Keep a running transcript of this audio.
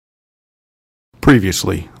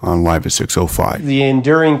Previously on Live at 605. The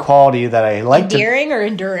enduring quality that I like Endearing or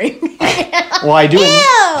enduring? Well, I do.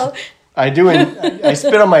 I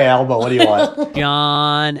spit on my elbow. What do you want?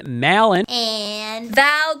 John Mallon. And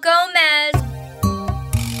Val Gomez.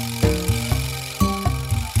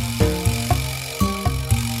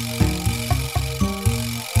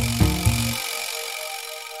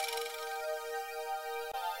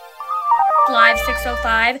 Live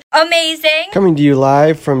 605. Amazing. Coming to you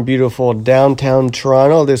live from beautiful downtown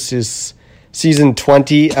Toronto. This is season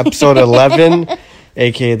 20, episode 11,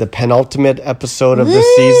 aka the penultimate episode of the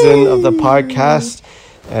season of the podcast.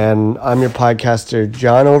 And I'm your podcaster,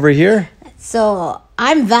 John, over here. So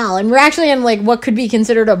I'm Val, and we're actually in like what could be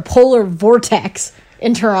considered a polar vortex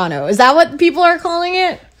in Toronto. Is that what people are calling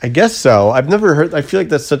it? I guess so. I've never heard. I feel like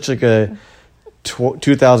that's such like a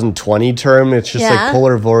 2020 term. It's just like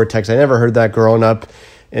polar vortex. I never heard that growing up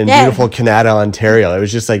in beautiful Canada, Ontario. It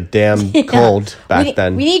was just like damn cold back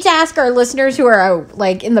then. We need to ask our listeners who are out,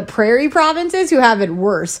 like in the prairie provinces who have it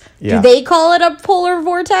worse. Yeah. Do they call it a polar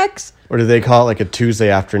vortex? Or do they call it like a Tuesday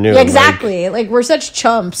afternoon? Yeah, exactly. Like we're such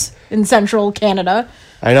chumps in central Canada.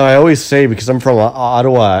 I know. I always say, because I'm from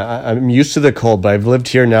Ottawa, I'm used to the cold, but I've lived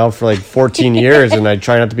here now for like 14 years, and I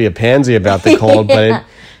try not to be a pansy about the cold, but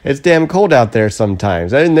it's damn cold out there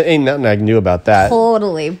sometimes. Ain't nothing I can do about that.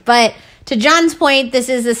 Totally. But to John's point, this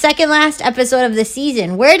is the second last episode of the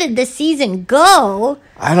season. Where did the season go?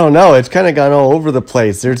 I don't know. It's kind of gone all over the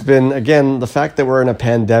place. There's been, again, the fact that we're in a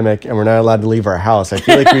pandemic and we're not allowed to leave our house. I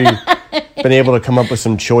feel like we've been able to come up with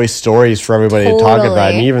some choice stories for everybody to talk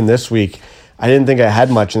about. And even this week, I didn't think I had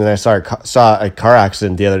much, and then I saw a car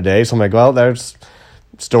accident the other day. So I'm like, well, there's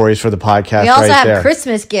stories for the podcast. We also right have there.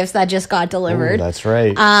 Christmas gifts that just got delivered. Ooh, that's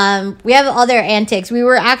right. We have other antics. We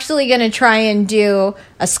were actually going to try and do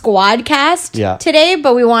a squad cast today,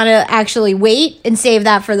 but we want to actually wait and save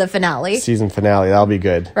that for the finale. Season finale. That'll be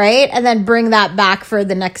good. Right? And then bring that back for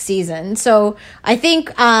the next season. So I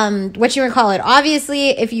think, what you would call it, obviously,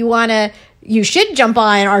 if you want to, you should jump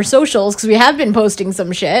on our socials because we have been posting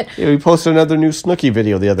some shit. Yeah, we posted another new Snooki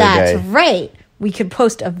video the other day. That's right. We could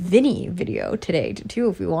post a Vinny video today, too,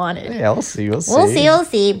 if we wanted. Yeah, we'll see.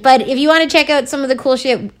 But if you want to check out some of the cool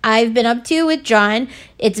shit I've been up to with John,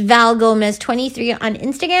 it's Val Gomez 23 on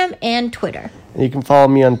Instagram and Twitter. And you can follow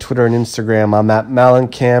me on Twitter and Instagram. I'm at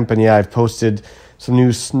Malencamp. And yeah, I've posted some new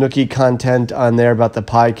Snooki content on there about the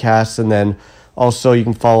podcast. And then also you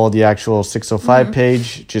can follow the actual 605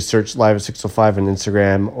 page. Just search Live at 605 on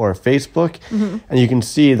Instagram or Facebook. And you can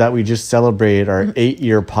see that we just celebrated our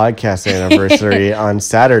 8-year podcast anniversary on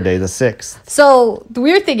Saturday the 6th. So the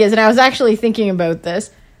weird thing is, and I was actually thinking about this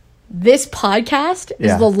podcast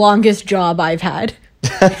is the longest job I've had.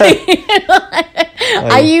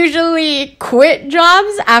 I usually quit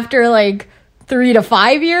jobs after like 3 to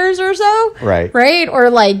 5 years or so. Right? Or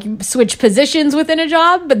like switch positions within a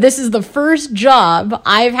job. But this is the first job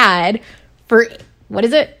I've had for, what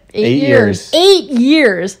is it? 8 years. 8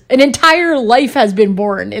 years. An entire life has been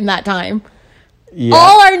born in that time. Yeah.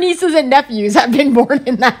 All our nieces and nephews have been born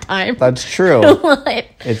in that time. That's true.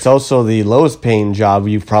 It's also the lowest paying job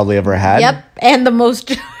you've probably ever had. Yep. And the most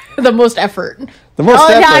effort. The most effort?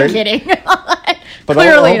 I'm kidding. But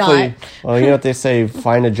clearly not. Well, you know what they say,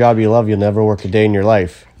 find a job you love, you'll never work a day in your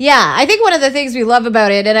life. Yeah, I think one of the things we love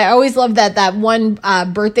about it, and I always love that one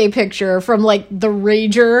birthday picture from like the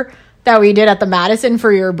Rager that we did at the Madison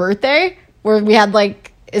for your birthday, where we had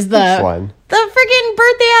like, Which one? The freaking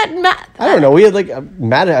birthday at I don't know. We had like a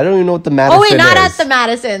Madison. I don't even know what the Madison is. Oh, wait, not at the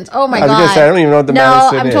Madisons. Oh, my God. I was going to say, I don't even know what the Madison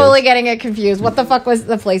is. No, I'm totally getting it confused. What the fuck was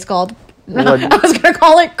the place called? I was going to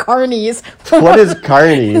call it Carney's. What is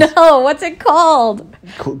Carney's? No, what's it called?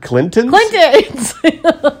 Clinton's?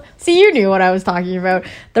 See, you knew what I was talking about.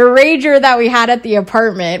 The Rager that we had at the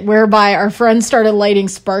apartment, whereby our friends started lighting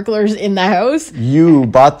sparklers in the house. You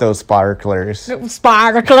bought those sparklers.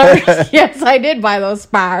 Sparklers. Yes, I did buy those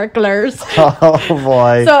sparklers. Oh,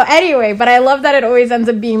 boy. So anyway, but I love that it always ends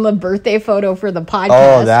up being the birthday photo for the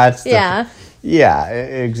podcast. Oh, that's Yeah,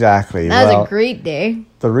 exactly. That was a great day.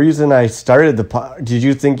 The reason I started did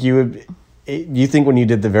you think you would... You think when you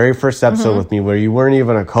did the very first episode with me, where you weren't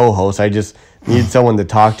even a co-host, I just needed someone to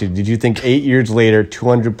talk to, did you think 8 years later,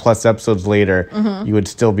 200 plus episodes later, you would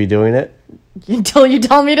still be doing it? Until you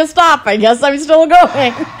tell me to stop, I guess I'm still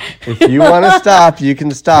going. If you want to stop, you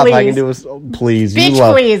can stop. Please. I can do it. Please.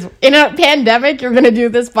 Bitch, please. In a pandemic, you're going to do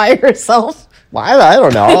this by yourself? Well, I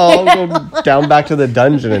don't know. I'll go down back to the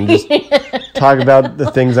dungeon and just talk about the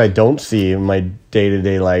things I don't see in my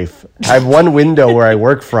day-to-day life. I have one window where I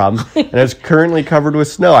work from, and it's currently covered with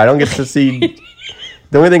snow. I don't get to see...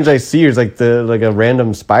 The only things I see is like a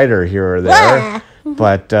random spider here or there.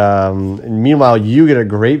 But meanwhile, you get a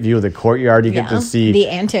great view of the courtyard. You get to see the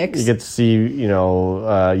antics. You get to see,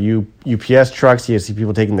 UPS trucks. You get to see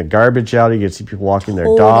people taking the garbage out. You get to see people walking their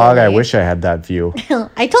dog. I wish I had that view.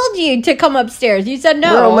 I told you to come upstairs. You said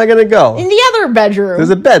no. Where am I going to go? In the other bedroom. There's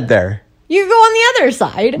a bed there. You go on the other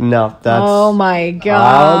side. No, that's... Oh, my God.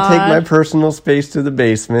 I'll take my personal space to the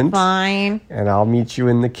basement. Fine. And I'll meet you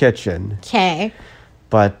in the kitchen. Okay.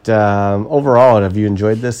 But overall, have you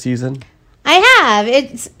enjoyed this season? I have.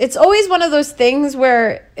 It's always one of those things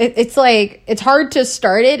where it's like, it's hard to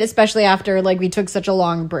start it, especially after, like, we took such a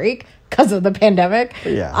long break because of the pandemic.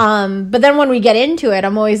 Yeah. But then when we get into it,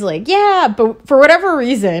 I'm always like, yeah, but for whatever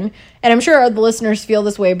reason, and I'm sure the listeners feel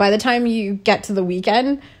this way, by the time you get to the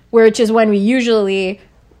weekend, which is when we usually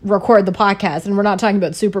record the podcast, and we're not talking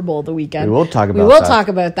about Super Bowl the weekend. We will talk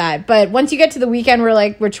about that. But once you get to the weekend, we're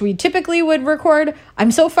like, which we typically would record,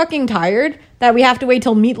 I'm so fucking tired that we have to wait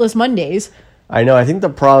till Meatless Mondays. I know. I think the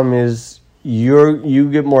problem is you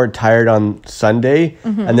get more tired on Sunday,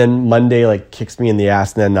 and then Monday like kicks me in the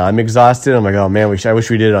ass, and then I'm exhausted. I'm like, oh man, I wish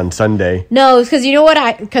we did it on Sunday. No, because you know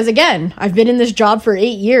what? Because again, I've been in this job for 8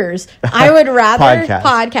 years. I would rather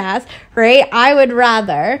podcast, right? I would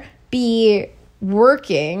rather be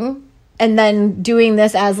working and then doing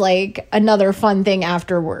this as like another fun thing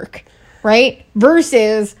after work, right?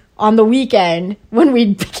 Versus on the weekend when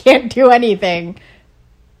we can't do anything,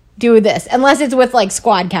 do this, unless it's with like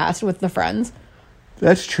Squadcast with the friends.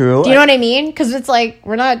 That's true. Do you know what I mean? Because it's like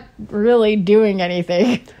we're not really doing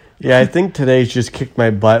anything. Yeah, I think today's just kicked my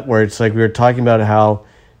butt, where it's like we were talking about how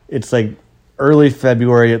it's like early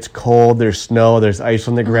February, it's cold, there's snow, there's ice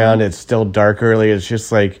on the ground, it's still dark early. It's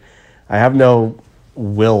just like I have no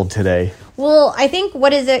will today. Well, I think,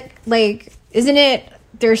 what is it like, isn't it,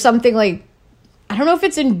 there's something like, I don't know if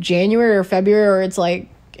it's in January or February, or it's like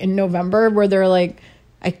in November, where they're like,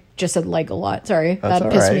 I just said like a lot, sorry, That's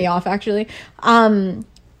that pissed me off actually.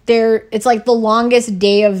 It's like the longest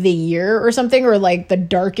day of the year or something, or like the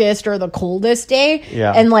darkest or the coldest day.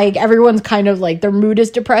 Yeah. And like everyone's kind of like, their mood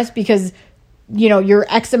is depressed because, you're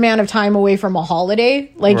X amount of time away from a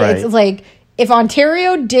holiday. Like, right. It's like, if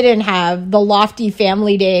Ontario didn't have the Lofty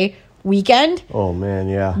Family Day weekend, oh man,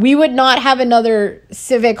 yeah, we would not have another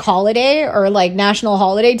civic holiday or like national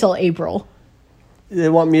holiday till April. They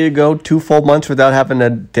want me to go 2 full months without having a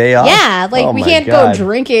day off? Yeah, like oh we can't go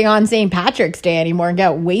drinking on St. Patrick's Day anymore and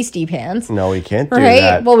get wasty pants. No, we can't do right?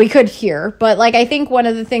 that. Well, we could here, but like I think one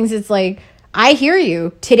of the things is like, I hear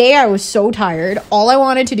you. Today I was so tired. All I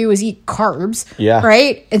wanted to do was eat carbs. Yeah.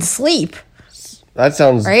 Right? And sleep. That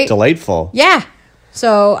sounds delightful. Yeah.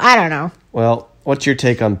 So, I don't know. Well, what's your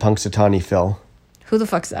take on Punxsutawney Phil? Who the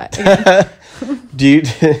fuck's that? Do you...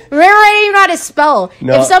 Remember, I didn't even know how to spell.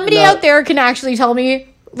 No, if somebody out there can actually tell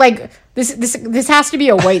me, like, this has to be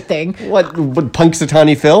a white thing. What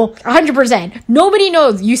Punxsutawney Phil? 100%. Nobody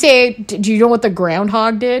knows. You say, do you know what the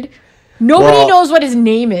groundhog did? Nobody knows what his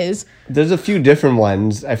name is. There's a few different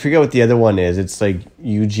ones. I forget what the other one is. It's like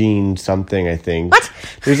Eugene something, I think. What?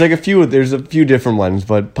 There's a few different ones,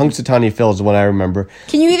 but Punxsutawney Phil is the one I remember.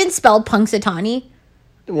 Can you even spell Punxsutawney?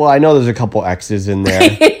 Well, I know there's a couple X's in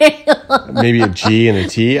there. Maybe a G and a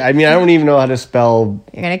T. I mean, I don't even know how to spell.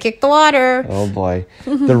 You're going to kick the water. Oh, boy.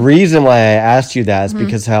 The reason why I asked you that is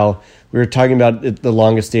because how we were talking about it, the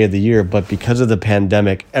longest day of the year, but because of the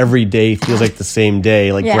pandemic, every day feels like the same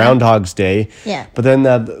day, like Groundhog's Day. Yeah. But then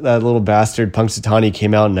that little bastard Punxsutawney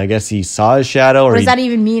came out, and I guess he saw his shadow. What does that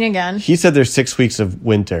even mean again? He said there's 6 weeks of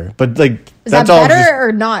winter. But, like, is that better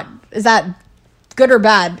or not? Is that good or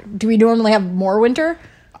bad? Do we normally have more winter?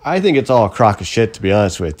 I think it's all a crock of shit, to be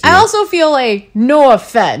honest with you. I also feel like, no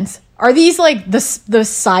offense, are these like the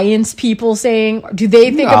science people saying? Do they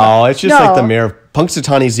think? No, it's just like the mayor.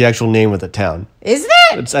 Punxsutawney is the actual name of the town. Is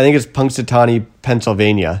it? I think it's Punxsutawney,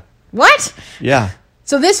 Pennsylvania. What? Yeah.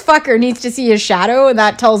 So this fucker needs to see his shadow, and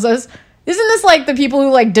that tells us. Isn't this like the people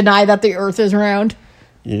who like deny that the Earth is round?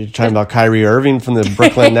 You're talking about Kyrie Irving from the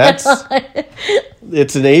Brooklyn Nets.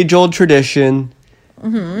 It's an age-old tradition.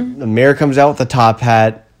 Mm-hmm. The mayor comes out with a top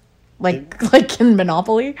hat. Like in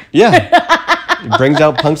Monopoly? Yeah. He brings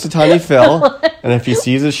out Punxsutawney Phil, and if he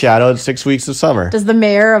sees his shadow, it's 6 weeks of summer. Does the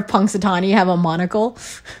mayor of Punxsutawney have a monocle?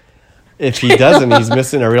 If he doesn't, he's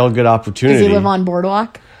missing a real good opportunity. Does he live on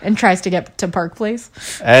Boardwalk and tries to get to Park Place?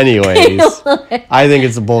 Anyways, I think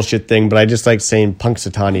it's a bullshit thing, but I just like saying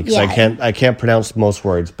Punxsutawney because I can't pronounce most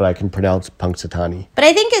words, but I can pronounce Punxsutawney. But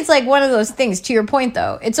I think it's like one of those things, to your point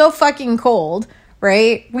though, it's so fucking cold.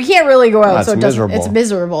 Right? We can't really go out, so it's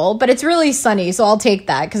miserable. But it's really sunny, so I'll take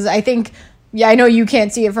that. Because I think, I know you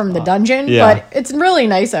can't see it from the dungeon, but it's really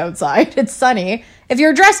nice outside. It's sunny. If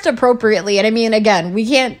you're dressed appropriately, and I mean, again, we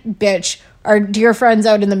can't bitch Or do your friends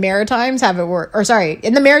out in the Maritimes have it worse? Or sorry,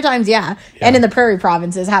 in the Maritimes, yeah. And in the prairie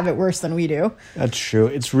provinces have it worse than we do. That's true.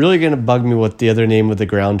 It's really going to bug me what the other name of the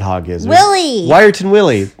groundhog is. Willie. Wyerton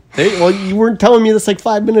Willie. Well, you weren't telling me this like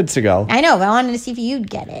 5 minutes ago. I know, but I wanted to see if you'd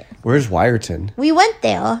get it. Where's Wyerton? We went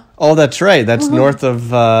there. Oh, that's right. That's north of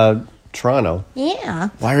Toronto. Yeah.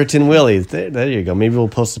 Wyerton Willie. There you go. Maybe we'll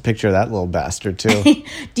post a picture of that little bastard too.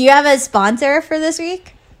 Do you have a sponsor for this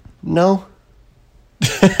week? No.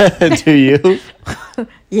 Do you?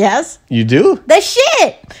 Yes. You do? The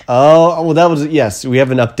shit. Oh, well, that was, yes. We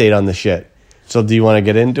have an update on the shit. So do you want to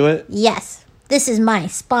get into it? Yes. This is my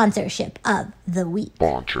sponsorship of the week.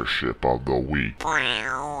 Sponsorship of the week.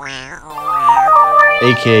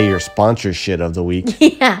 AKA your sponsorship of the week.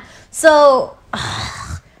 Yeah. So,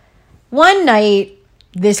 one night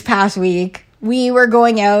this past week, we were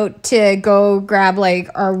going out to go grab like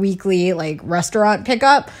our weekly like restaurant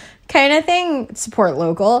pickup kind of thing, support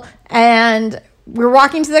local. And we're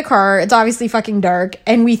walking to the car. It's obviously fucking dark.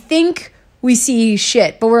 And we think we see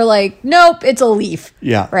shit, but we're like, nope, it's a leaf.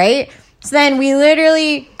 Yeah. Right? So then we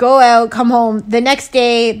literally go out, come home. The next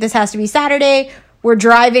day, this has to be Saturday, we're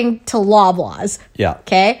driving to Loblaws. Yeah.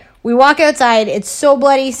 Okay? We walk outside. It's so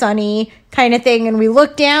bloody sunny kind of thing. And we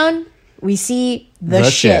look down. We see the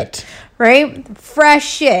shit. Right? Fresh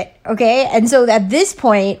shit. Okay? And so at this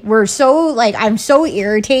point, we're so, like, I'm so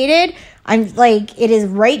irritated. I'm, like, it is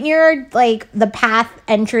right near, like, the path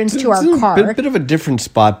entrance to our car. A bit of a different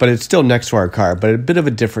spot, but it's still next to our car, but a bit of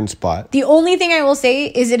a different spot. The only thing I will say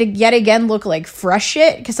is it yet again looked like fresh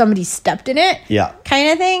shit because somebody stepped in it. Yeah.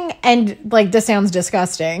 Kind of thing. And, like, this sounds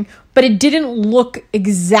disgusting, but it didn't look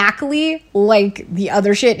exactly like the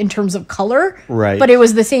other shit in terms of color. Right. But it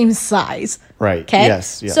was the same size. Right. Okay?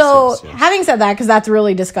 Yes. So, yes. having said that, because that's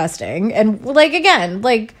really disgusting. And, like, again,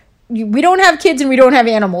 like, we don't have kids and we don't have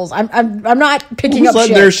animals. I'm not picking up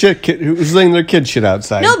shit. Who's letting their kid shit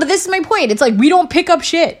outside? No, but this is my point. It's like we don't pick up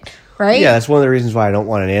shit, right? Yeah, that's one of the reasons why I don't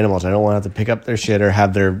want an animal. I don't want to have to pick up their shit or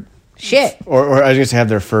have their shit. Or I was going to have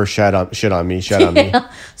their fur shed on me.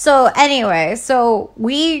 So anyway, so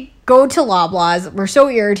we go to Loblaws. We're so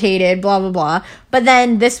irritated, blah, blah, blah. But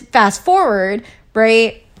then this fast forward,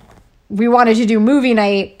 right? We wanted to do movie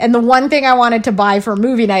night. And the one thing I wanted to buy for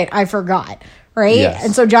movie night, I forgot. Right? Yes.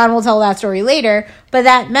 And so John will tell that story later. But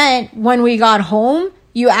that meant when we got home,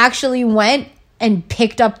 you actually went and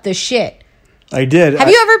picked up the shit. I did. Have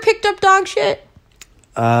you ever picked up dog shit?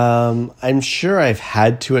 I'm sure I've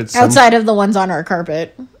had to at some... Outside of the ones on our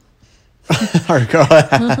carpet.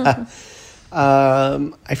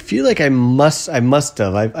 I feel like I must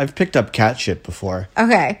have. I've picked up cat shit before.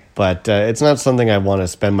 Okay. But it's not something I want to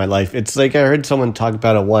spend my life. It's like I heard someone talk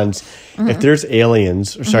about it once. Mm-hmm. If there's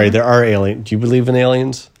aliens, there are aliens. Do you believe in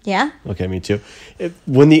aliens? Yeah. Okay, me too.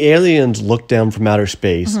 When the aliens look down from outer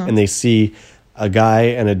space and they see a guy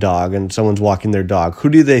and a dog and someone's walking their dog, who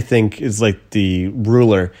do they think is like the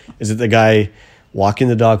ruler? Is it the guy walking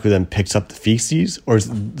the dog who then picks up the feces, or is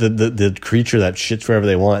it the creature that shits wherever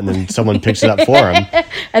they want and then someone picks it up for them?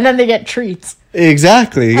 And then they get treats.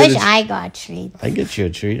 Exactly. I got treats. I get you a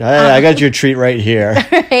treat. I got your treat right here.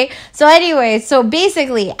 Right? So anyway, so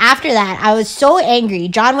basically after that, I was so angry.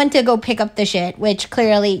 John went to go pick up the shit, which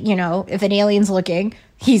clearly, you know, if an alien's looking,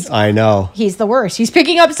 I know. He's the worst. He's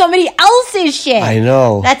picking up somebody else's shit. I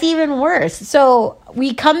know. That's even worse. So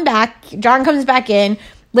we come back. John comes back in.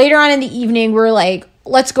 Later on in the evening, we're like,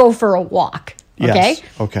 let's go for a walk. Okay? Yes.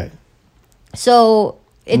 Okay. So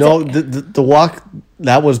it's... No, the walk,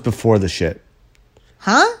 that was before the shit.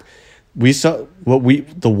 Huh? We saw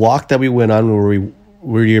the walk that we went on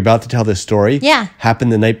where you're about to tell this story. Yeah.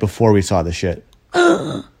 Happened the night before we saw the shit.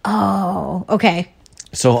 Oh, okay.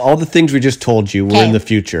 So all the things we just told you were in the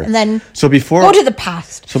future. And then go to the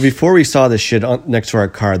past. So before we saw the shit next to our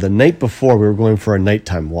car, the night before we were going for a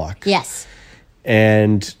nighttime walk. Yes.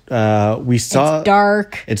 And we saw... It's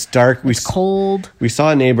dark. It's dark. It's cold. We saw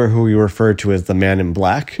a neighbor who we referred to as the man in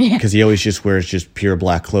black. Because he always just wears just pure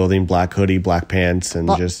black clothing, black hoodie, black pants, and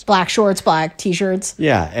just... Black shorts, black t-shirts.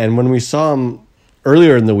 Yeah, and when we saw him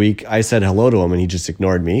earlier in the week, I said hello to him, and he just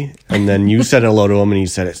ignored me. And then you said hello to him, and he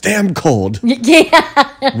said, "It's damn cold."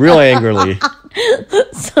 Yeah. Real angrily.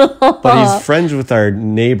 But he's friends with our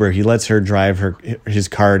neighbor. He lets her drive his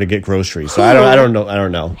car to get groceries. So I don't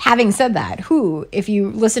know. Having said that, if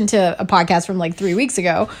you listen to a podcast from like 3 weeks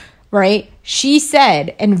ago, right? She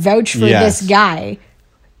said and vouched for this guy.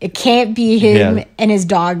 It can't be him and his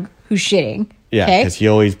dog who's shitting. Yeah, because he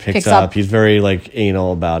always picks up. He's very like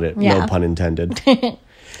anal about it. Yeah. No pun intended.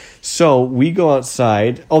 So we go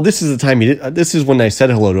outside. Oh, this is the time he did. This is when I said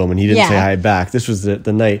hello to him and he didn't say hi back. This was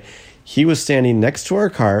the night. He was standing next to our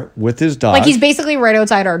car with his dog. Like he's basically right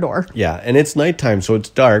outside our door. Yeah, and it's nighttime, so it's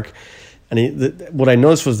dark. And what I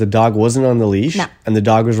noticed was the dog wasn't on the leash, and the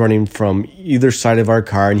dog was running from either side of our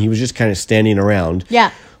car, and he was just kind of standing around.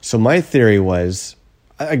 Yeah. So my theory was,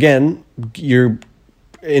 again, you're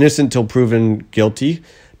innocent till proven guilty.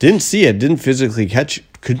 Didn't see it, didn't physically catch.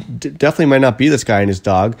 Definitely might not be this guy and his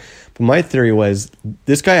dog. But my theory was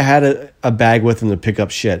this guy had a bag with him to pick up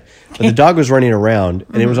shit. But the dog was running around,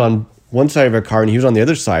 and it was on one side of our car, and he was on the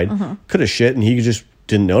other side. Could have shit, and he just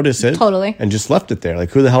didn't notice it. Totally. And just left it there. Like,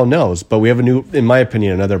 who the hell knows? But we have in my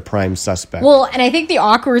opinion, another prime suspect. Well, and I think the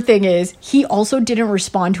awkward thing is he also didn't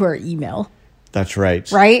respond to our email. That's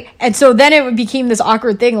right. Right? And so then it became this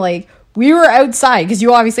awkward thing. Like, we were outside because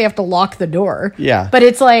you obviously have to lock the door. Yeah. But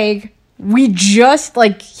it's like, we just,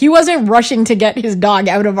 like, he wasn't rushing to get his dog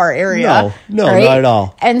out of our area. No, right? Not at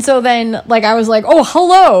all. And so then, like, I was like, oh,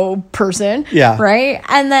 hello, person. Yeah. Right?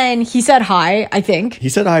 And then he said hi, I think. He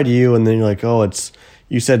said hi to you, and then you're like, oh,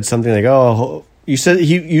 you said something like, oh, you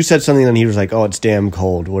said something, and he was like, oh, it's damn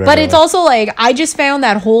cold, whatever. But it's also like, I just found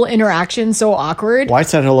that whole interaction so awkward. Well, I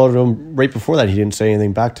said hello to him right before that. He didn't say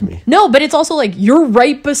anything back to me. No, but it's also like, you're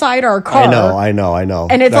right beside our car. I know.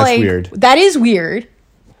 And it's That's like, weird. That is weird.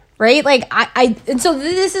 Right? Like, and so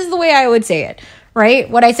this is the way I would say it, right?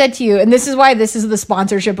 What I said to you, and this is why this is the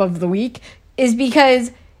sponsorship of the week, is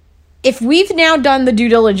because if we've now done the due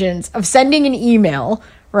diligence of sending an email,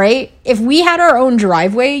 right? If we had our own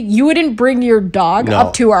driveway, you wouldn't bring your dog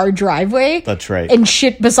up to our driveway. That's right. And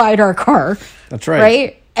shit beside our car. That's right.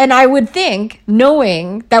 Right? And I would think,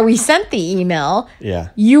 knowing that we sent the email,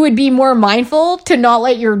 you would be more mindful to not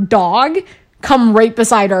let your dog come right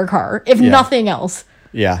beside our car, if nothing else.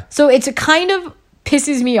 Yeah. So it's a kind of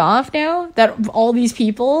pisses me off now that all these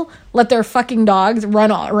people let their fucking dogs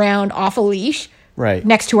run around off a leash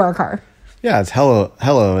next to our car. Yeah, it's hella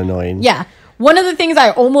annoying. Yeah. One of the things I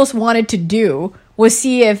almost wanted to do was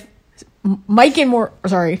see if Mike and No,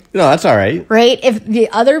 that's all right. Right? If the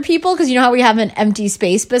other people, because you know how we have an empty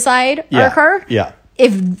space beside our car? Yeah.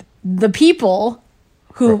 If the people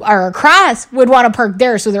who are across would want to park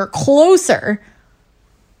there so they're closer.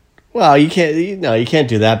 Well, you can't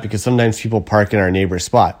do that because sometimes people park in our neighbor's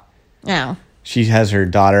spot. No. She has her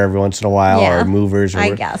daughter every once in a while, or movers. Or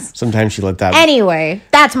I guess. Sometimes she let that. Anyway,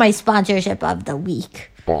 that's my sponsorship of the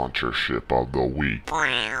week. Sponsorship of the week.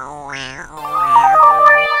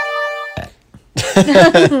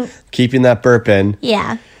 Keeping that burp in.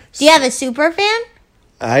 Yeah. Do you have a super fan?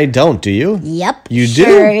 I don't. Do you? Yep. You do?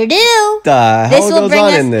 Sure do. The hell goes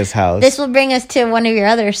on in this house? This will bring us to one of your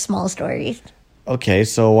other small stories. Okay,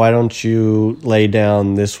 so why don't you lay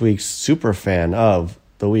down this week's super fan of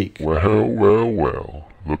the week? Well.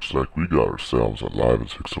 Looks like we got ourselves a Live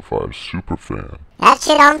at 605 super fan. That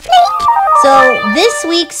shit on fleek. So this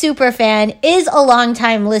week's super fan is a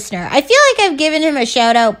longtime listener. I feel like I've given him a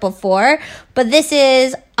shout out before, but this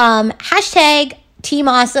is hashtag Team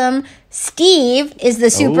Awesome. Steve is the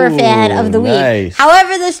super fan of the week.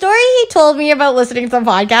 However, the story he told me about listening to the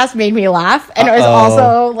podcast made me laugh, and it was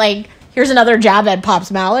also like, here's another jab at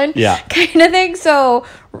Pops Malin. Yeah. Kind of thing. So,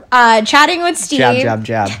 chatting with Steve.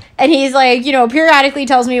 Jab. And he's like, periodically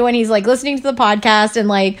tells me when he's like listening to the podcast and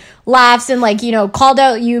like laughs and like, called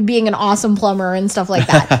out you being an awesome plumber and stuff like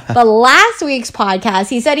that. But last week's podcast,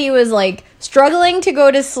 he said he was like struggling to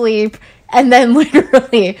go to sleep. And then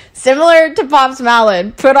literally, similar to Pops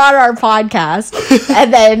Malin, put on our podcast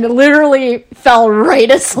and then literally fell right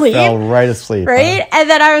asleep. Right? Huh? And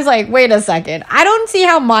then I was like, wait a second. I don't see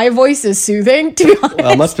how my voice is soothing, to be honest.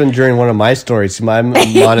 Well, it must have been during one of my stories. I'm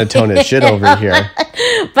monotone as shit over here.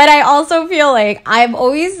 But I also feel like I've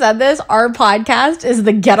always said this. Our podcast is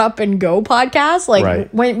the get up and go podcast.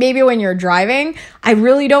 Like when you're driving, I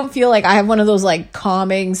really don't feel like I have one of those like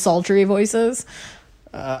calming, sultry voices.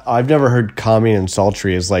 I've never heard calming and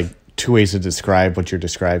sultry as like two ways to describe what you're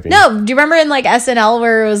describing. No, do you remember in like SNL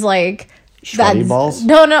where it was like Sweaty balls?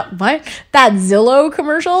 No, what? That Zillow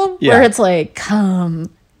commercial where it's like,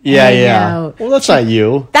 come. Yeah. Well, that's not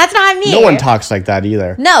you. That's not me. No one talks like that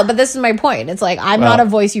either. No, but this is my point. It's like, I'm not a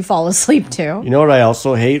voice you fall asleep to. You know what I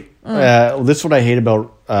also hate? This is what I hate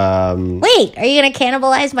about... Wait, are you going to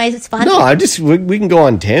cannibalize my sponsor? No, we can go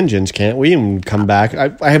on tangents, can't we? And come back.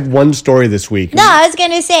 I have one story this week. No, I was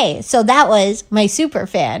going to say, so that was my super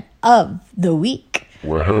fan of the week.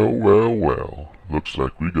 Well. Looks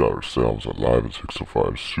like we got ourselves a Live at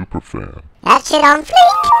 605 super fan. That shit on fleek.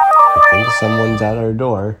 I think someone's at our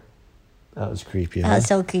door. That was creepy. That was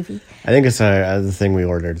so creepy. I think it's the thing we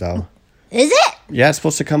ordered, though. Is it? Yeah, it's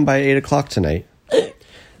supposed to come by 8 o'clock tonight.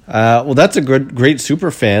 Well, that's a great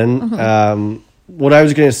super fan. Mm-hmm. What I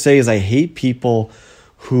was going to say is I hate people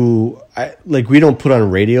who we don't put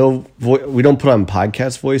on radio, we don't put on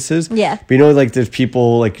podcast voices. Yeah. But like there's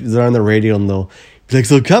people like they're on the radio and they'll be like,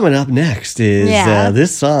 so coming up next is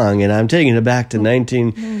this song, and I'm taking it back to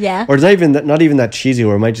 19. Yeah. Or it's not even that cheesy,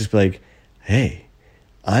 or it might just be like, hey,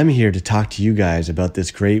 I'm here to talk to you guys about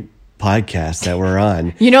this great podcast that we're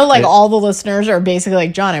on. All the listeners are basically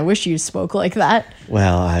like, John, I wish you spoke like that.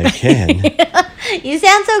 Well, I can. You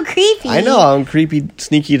sound so creepy. I know, I'm creepy,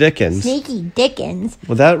 sneaky Dickens. Sneaky Dickens.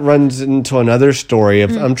 Well, that runs into another story.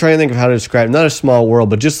 I'm trying to think of how to describe, not a small world,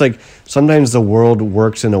 but just like sometimes the world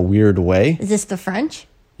works in a weird way. Is this the French?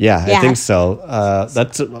 Yeah. I think so.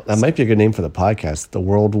 That might be a good name for the podcast. The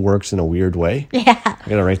world works in a weird way. Yeah. I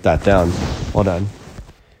gotta write that down. Hold on.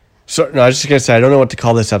 So no, I was just gonna say I don't know what to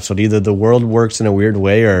call this episode. Either the world works in a weird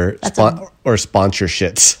way, or sponsor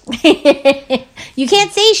shits. You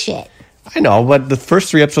can't say shit. I know, but the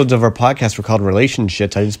first 3 episodes of our podcast were called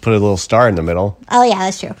Relationships. I just put a little star in the middle. Oh yeah,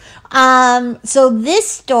 that's true. So this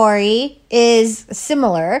story is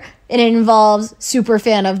similar, and it involves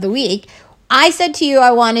Superfan of the Week. I said to you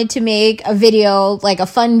I wanted to make a video, like a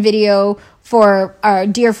fun video for our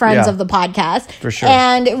dear friends of the podcast. For sure.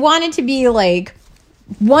 And it wanted to be like,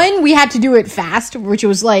 one, we had to do it fast, which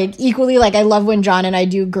was like equally like I love when John and I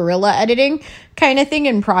do guerrilla editing kind of thing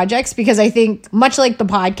in projects, because I think much like the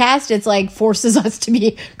podcast, it's like forces us to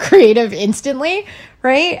be creative instantly,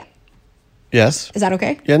 right? Yes. Is that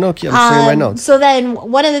okay? Yeah, no, I'm saying my notes. So then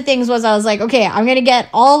one of the things was I was like, okay, I'm going to get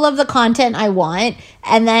all of the content I want,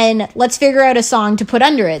 and then let's figure out a song to put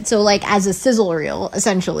under it. So like as a sizzle reel,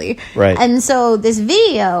 essentially. Right. And so this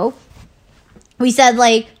video, we said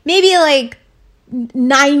like maybe like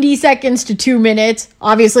 90 seconds to 2 minutes.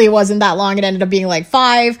 Obviously it wasn't that long. It ended up being like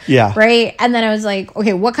 5. Yeah. Right. And then I was like,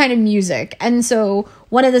 okay, what kind of music? And so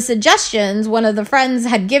one of the suggestions one of the friends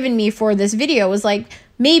had given me for this video was like,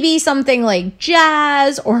 maybe something like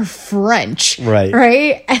jazz or French. Right.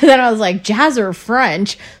 Right. And then I was like, jazz or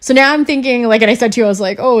French. So now I'm thinking, like, and I said to you, I was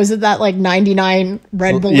like, oh, is it that like 99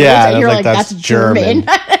 Red Balloons? Yeah, and you're like, that's German.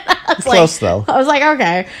 Close though. I was like,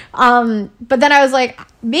 okay. But then I was like,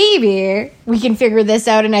 maybe we can figure this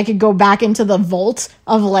out and I could go back into the vault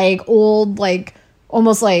of like old, like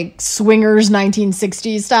almost like swingers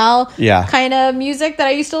 1960s style kind of music that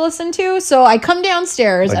I used to listen to. So I come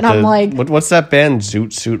downstairs like and I'm like, what's that band?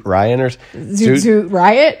 Zoot Suit Ryan or Zoot Suit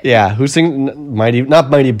Riot? Yeah, who sing not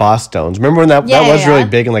Mighty Boss Stones? Remember when that was really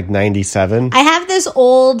big in like 97? I have this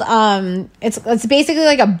old it's basically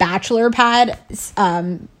like a bachelor pad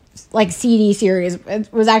like CD series.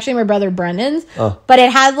 It was actually my brother Brennan's, but it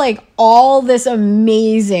had like all this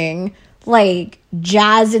amazing like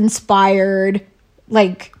jazz inspired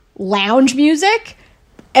like lounge music,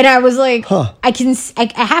 and I was like, I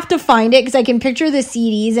have to find it because I can picture the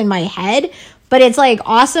CDs in my head, but it's like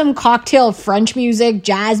awesome cocktail French music,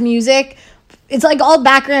 jazz music. It's like all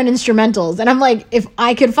background instrumentals, and I'm like, if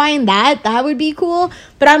I could find that would be cool.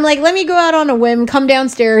 But I'm like, let me go out on a whim, come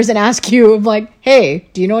downstairs and ask you, I'm like, hey,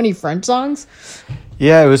 do you know any French songs?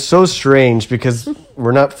 Yeah, it was so strange because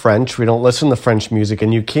we're not French. We don't listen to French music.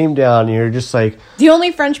 And you came down and you're just like... The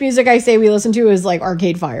only French music I say we listen to is like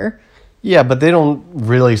Arcade Fire. Yeah, but they don't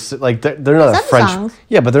really... Like, they're not Some a French... songs.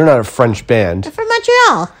 Yeah, but they're not a French band. They're from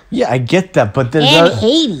Montreal. Yeah, I get that, but they're And not...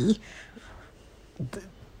 Haiti.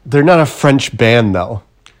 They're not a French band, though.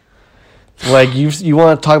 Like, you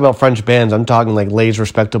want to talk about French bands, I'm talking like Les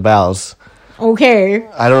Respectables. Okay.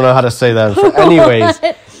 I don't know how to say that. Anyways,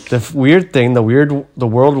 the weird thing, the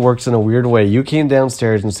world works in a weird way. You came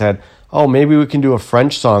downstairs and said, oh, maybe we can do a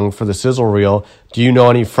French song for the sizzle reel. Do you know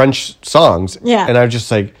any French songs? Yeah. And I was just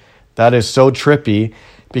like, that is so trippy.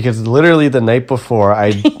 Because literally the night before,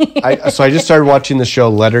 I just started watching the show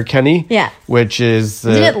Letterkenny. Yeah. Which is...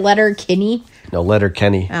 Isn't it Letterkenny? No,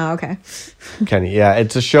 Letterkenny. Oh, okay. Kenny, yeah.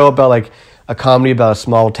 It's a show about like a comedy about a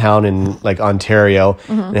small town in like Ontario.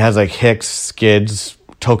 Mm-hmm. It has like Hicks, Skids,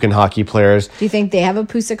 token hockey players. Do you think they have a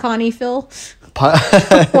Pusatani Phil?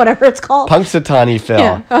 Whatever it's called. Punxsutawney Phil.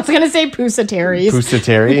 Yeah, I was going to say Pusaterries.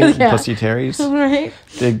 Pusateri. Yeah. Pussy Terries. All right.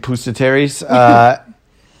 Big Pusaterries.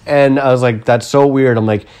 And I was like, that's so weird. I'm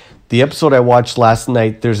like, the episode I watched last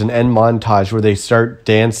night, there's an end montage where they start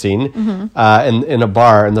dancing in a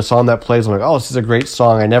bar, and the song that plays, I'm like, oh, this is a great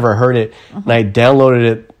song. I never heard it. And I downloaded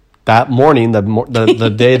it that morning,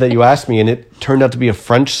 the day that you asked me, and it turned out to be a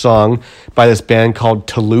French song by this band called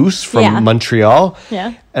Toulouse from Montreal.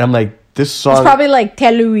 Yeah. And I'm like, this song... It's probably like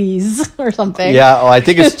Telouise or something. Yeah, I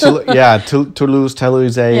think it's Toulouse,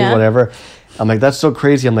 whatever. I'm like, that's so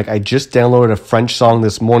crazy. I'm like, I just downloaded a French song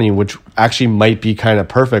this morning, which actually might be kind of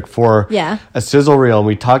perfect for a sizzle reel. And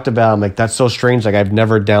we talked about, I'm like, that's so strange. Like, I've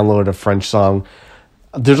never downloaded a French song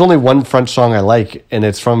There's only one French song I like, and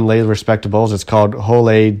it's from Les Respectables. It's called Hole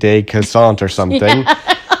de Cassant or something.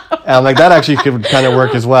 Yeah. And I'm like, that actually could kind of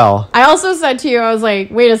work as well. I also said to you, I was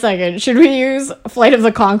like, wait a second, should we use Flight of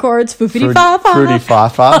the Conchords? Foofity fa fa. Fruity fa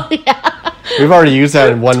fa. Oh, yeah. We've already used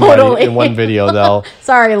that in one video, though.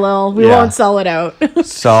 Sorry, Lil. We won't sell it out.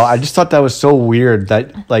 So I just thought that was so weird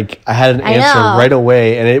that, like, I had an answer right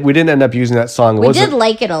away, and we didn't end up using that song. We did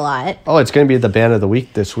like it a lot. Oh, it's going to be the Band of the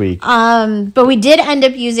Week this week. But we did end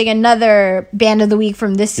up using another Band of the Week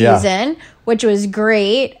from this season, which was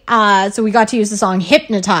great. So we got to use the song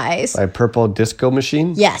Hypnotize. By Purple Disco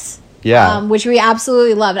Machine? Yes. Yeah. Which we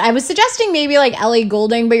absolutely loved. I was suggesting maybe like Ellie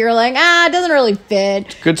Goulding, but you're like, it doesn't really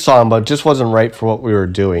fit. Good song, but just wasn't right for what we were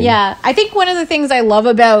doing. Yeah. I think one of the things I love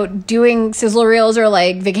about doing sizzle reels or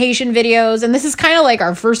like vacation videos, and this is kind of like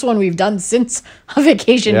our first one we've done since a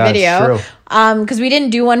vacation video. It's true. Because we didn't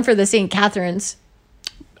do one for the St. Catharines.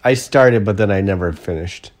 I started, but then I never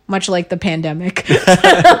finished. Much like the pandemic.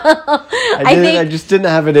 I just didn't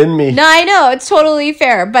have it in me. No, I know. It's totally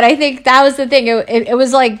fair. But I think that was the thing. It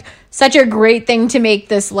was like such a great thing to make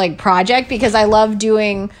this like project because I love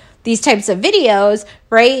doing these types of videos,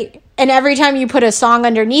 right? And every time you put a song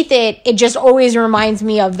underneath it, it just always reminds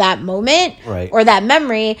me of that moment or that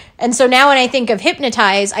memory. And so now when I think of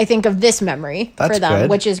Hypnotize, I think of this memory for them,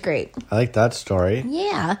 which is great. I like that story.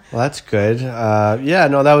 Yeah. Well, that's good.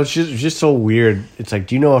 No, that was just so weird. It's like,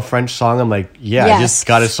 do you know a French song? I'm like, yeah, yes. I just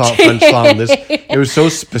got a French song. It was so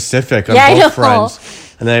specific on both fronts.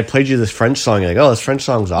 And then I played you this French song. You're like, oh, this French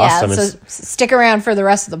song's awesome. Yeah, so stick around for the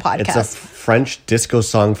rest of the podcast. It's a French disco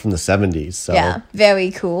song from the 70s. So. Yeah,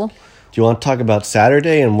 very cool. Do you want to talk about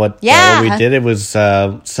Saturday and what we did? It was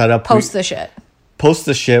set up. Post the shit. Post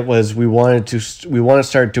the shit was we want to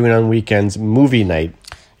start doing on weekends movie night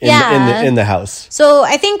in the house. So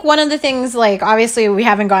I think one of the things, like, obviously we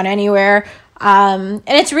haven't gone anywhere. And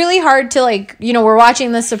it's really hard to, like, we're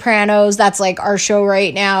watching The Sopranos. That's like our show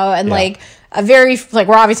right now. And like we're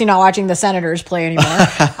obviously not watching The Senators play anymore.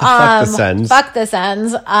 Fuck the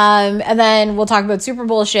Sens. And then we'll talk about Super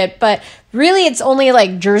Bowl shit. But really it's only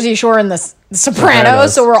like Jersey Shore and The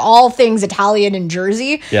Sopranos. So we're all things Italian in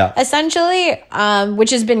Jersey, essentially, which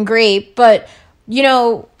has been great. But,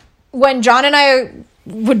 when John and I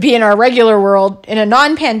would be in our regular world in a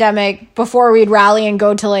non-pandemic before we'd rally and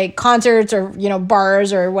go to like concerts or,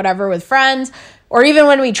 bars or whatever with friends, or even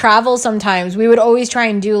when we travel sometimes, we would always try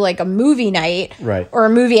and do like a movie night or a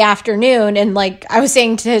movie afternoon. And like I was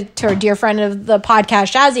saying to our dear friend of the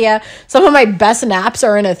podcast, Shazia, some of my best naps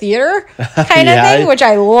are in a theater kind of thing, which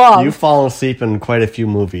I love. You've fallen asleep in quite a few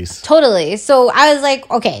movies. Totally. So I was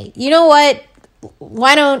like, okay, you know what?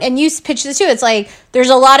 Why don't, and you pitch this too, it's like there's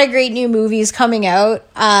a lot of great new movies coming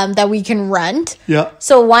out that we can rent. Yeah.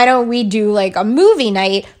 So why don't we do like a movie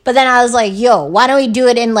night? But then I was like, why don't we do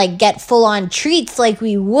it and like get full on treats like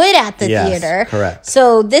we would at the theater? Correct.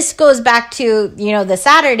 So this goes back to, the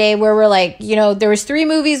Saturday where we're like, there was 3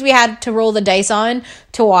 movies we had to roll the dice on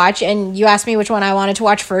to watch, and you asked me which one I wanted to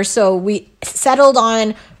watch first. So we settled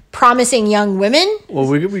on Promising Young Women.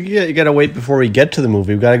 Well, you got to wait before we get to the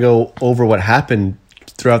movie. We got to go over what happened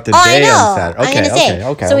throughout the day on Saturday.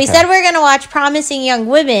 Okay. So we said we're going to watch Promising Young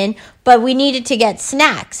Women, but we needed to get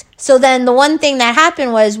snacks. So then the one thing that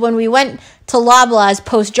happened was when we went to Loblaws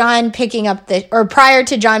prior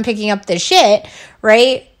to John picking up the shit,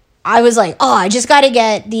 right? I was like, I just got to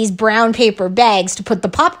get these brown paper bags to put the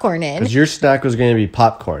popcorn in. Because your snack was going to be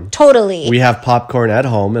popcorn. Totally. We have popcorn at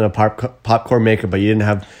home in a popcorn maker, but you didn't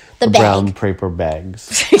have the brown paper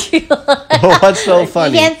bags. What's so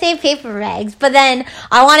funny? You can't say paper bags. But then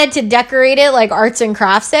I wanted to decorate it like arts and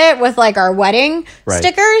crafts it with like our wedding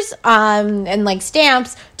stickers and like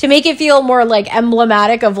stamps to make it feel more like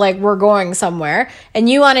emblematic of like we're going somewhere. And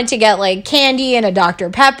you wanted to get like candy and a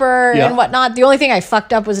Dr. Pepper and whatnot. The only thing I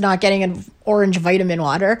fucked up was not getting an orange vitamin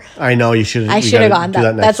water. I know, you should. I should have gone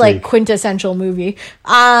that. That's like quintessential movie.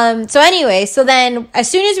 So anyway, so then as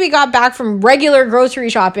soon as we got back from regular grocery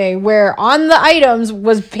shopping, where on the items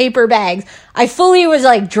was paper bags, I fully was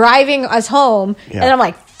like driving us home, and I'm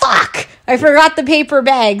like, fuck, I forgot the paper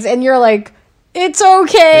bags, and you're like, it's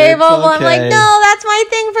okay, blah, blah. I'm like, no, that's my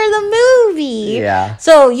thing for the movie. Yeah.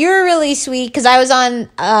 So you're really sweet because I was on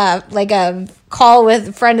like a call with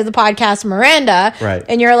a friend of the podcast, Miranda. Right.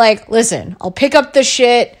 And you're like, listen, I'll pick up the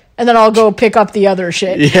shit and then I'll go pick up the other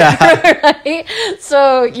shit. Yeah. Right?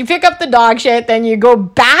 So you pick up the dog shit, then you go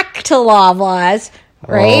back to Loblaws,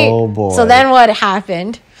 right? Oh, boy. So then what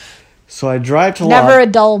happened? So I drive to Never a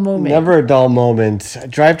dull moment. Never a dull moment. I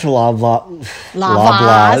drive to Loblaws.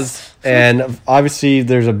 And obviously,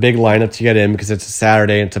 there's a big lineup to get in because it's a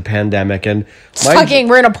Saturday and it's a pandemic. And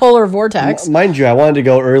we're in a polar vortex. Mind you, I wanted to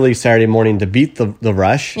go early Saturday morning to beat the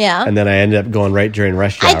rush. Yeah. And then I ended up going right during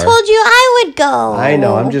rush hour. I told you I would go. I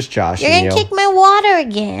know, I'm just joshing you. You're going to kick my water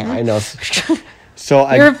again. I know.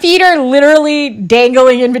 So your feet are literally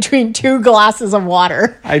dangling in between 2 glasses of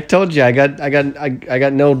water. I told you, I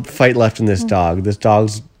got no fight left in this dog. This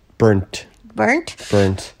dog's burnt. Burnt?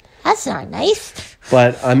 That's not nice.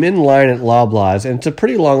 But I'm in line at Loblaws, and it's a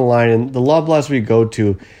pretty long line. And the Loblaws we go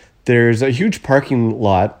to, there's a huge parking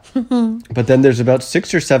lot, but then there's about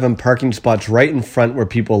 6 or 7 parking spots right in front where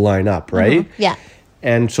people line up, right? Yeah.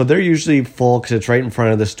 And so they're usually full because it's right in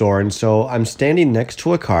front of the store. And so I'm standing next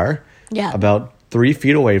to a car, about 3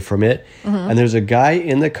 feet away from it, and there's a guy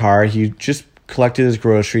in the car. He just collected his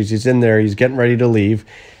groceries. He's in there. He's getting ready to leave.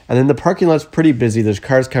 And then the parking lot's pretty busy. There's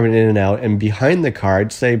cars coming in and out. And behind the car,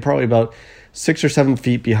 I'd say probably about 6 or 7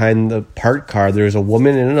 feet behind the parked car, there's a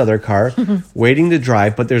woman in another car waiting to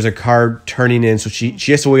drive, but there's a car turning in. So she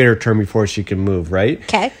has to wait her turn before she can move, right?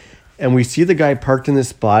 Okay. And we see the guy parked in this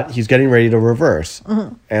spot. He's getting ready to reverse.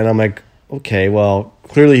 And I'm like, okay, well,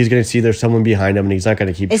 clearly he's going to see there's someone behind him and he's not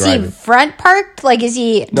going to keep driving. Is he front parked? Like, does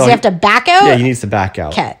he have to back out? Yeah, he needs to back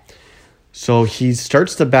out. Okay. So he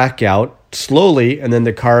starts to back out slowly, and then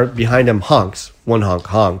the car behind him honks. One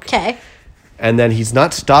honk. Okay. And then he's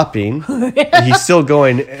not stopping. He's still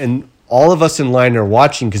going, and all of us in line are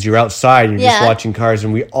watching because you're outside and you're just watching cars,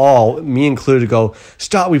 and we all, me included, go,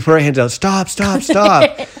 stop. We put our hands out, stop.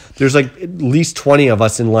 There's like at least 20 of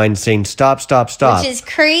us in line saying stop. Which is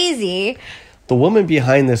crazy. The woman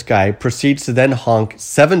behind this guy proceeds to then honk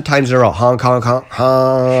 7 times in a row.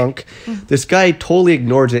 Honk. This guy totally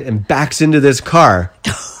ignores it and backs into this car.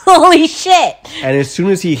 Holy shit. And as soon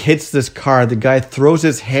as he hits this car, the guy throws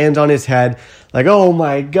his hands on his head like, oh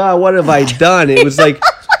my God, what have I done? It was like,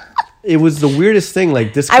 it was the weirdest thing.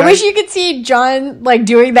 Like this guy, I wish you could see John like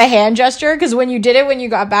doing the hand gesture, because when you did it when you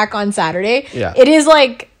got back on Saturday, it is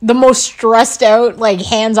like the most stressed out, like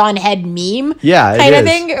hands on head meme kind of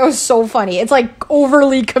thing. It was so funny. It's like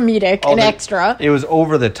overly comedic and extra. It was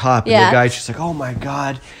over the top. And the guy's just like, oh my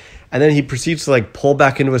God. And then he proceeds to like pull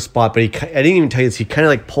back into a spot, but I didn't even tell you this. He kind of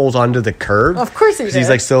like pulls onto the curb. Of course he did. He's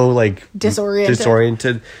like so like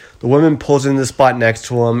disoriented. The woman pulls into the spot next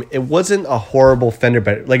to him. It wasn't a horrible fender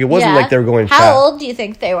bender. Like it wasn't like they were going fast. How old do you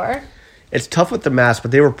think they were? It's tough with the mask,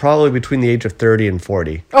 but they were probably between the age of 30 and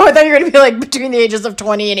 40. Oh, I thought you were going to be like between the ages of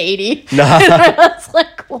 20 and 80. Nah. I was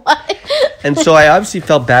like, what? And so I obviously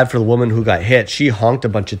felt bad for the woman who got hit. She honked a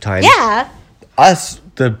bunch of times. Yeah. Us,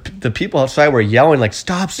 the people outside were yelling like,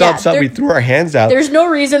 stop. We threw our hands out. There's no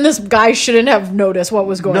reason this guy shouldn't have noticed what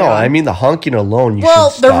was going on. No, I mean the honking alone, you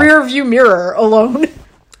should stop. The rear view mirror alone.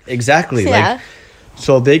 Exactly. Yeah. Like,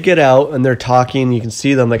 so they get out and they're talking. You can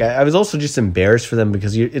see them. Like I was also just embarrassed for them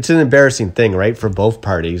because it's an embarrassing thing, right, for both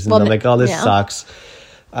parties. And I'm like, oh, this sucks.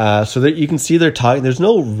 So that you can see they're talking. There's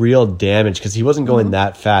no real damage because he wasn't going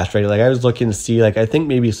that fast, right? Like I was looking to see, like I think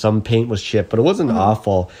maybe some paint was chipped, but it wasn't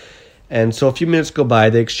awful. And so a few minutes go by,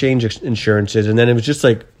 they exchange insurances, and then it was just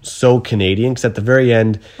like so Canadian because at the very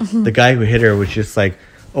end, the guy who hit her was just like,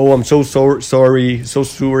 oh, I'm so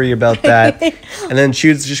sorry about that. And then she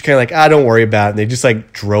was just kind of like, don't worry about it. And they just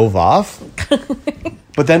like drove off.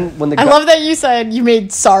 But then when I love that you said you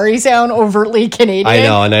made sorry sound overtly Canadian. I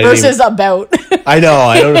know, and versus about. I know,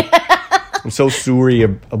 I don't. I'm so sorry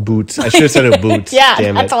about. I should have said a boots. Yeah,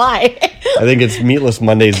 damn that's it. why. I think it's Meatless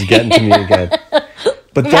Mondays getting to me again.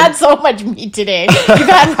 But You've had so much meat today. You've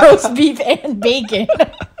had roast beef and bacon.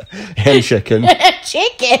 And chicken.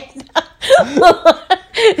 Chicken.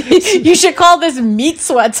 You should call this Meat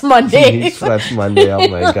Sweats Monday. Meat Sweats Monday. Oh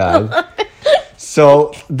my God.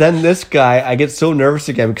 So then this guy, I get so nervous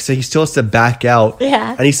again because he still has to back out.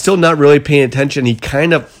 Yeah. And he's still not really paying attention. He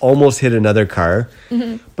kind of almost hit another car.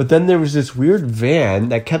 But then there was this weird van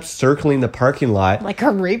that kept circling the parking lot. Like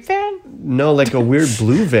a rape van? No, like a weird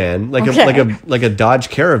blue van. Like a Dodge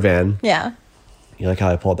Caravan. Yeah. You like how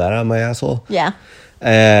I pulled that out of my asshole? Yeah.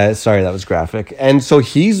 Sorry, that was graphic. And so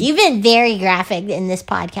You've been very graphic in this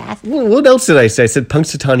podcast. What else did I say? I said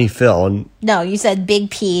Punxsutawney Phil. And no, you said Big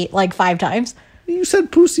P like 5 times. You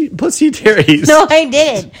said Pussy Terry's. No, I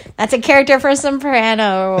didn't. That's a character for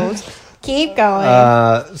Sopranos. Keep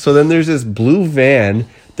going. So then there's this blue van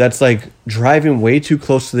that's like driving way too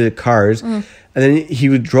close to the cars. And then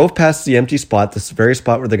he drove past the empty spot, this very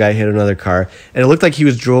spot where the guy hit another car. And it looked like he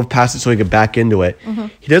drove past it so he could back into it.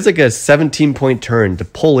 He does like a 17-point turn to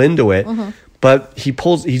pull into it. But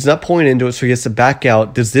he's not pulling into it, so he has to back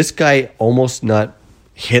out. Does this guy almost not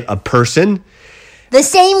hit a person? The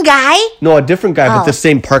same guy? No, a different guy, but the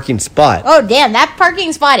same parking spot. Oh, damn. That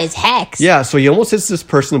parking spot is hex. Yeah, so he almost hits this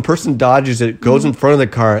person. The person dodges it, goes in front of the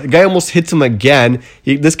car. The guy almost hits him again.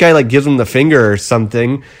 This guy, like, gives him the finger or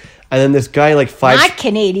something. And then this guy, like, Not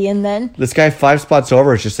Canadian, then. This guy 5 spots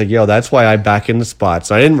over is just like, yo, that's why I back in the spot.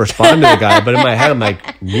 So I didn't respond to the guy, but in my head, I'm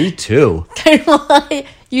like, me too.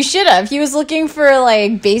 You should have. He was looking for,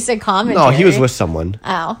 like, basic commentary. No, he was with someone.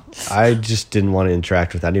 Oh. I just didn't want to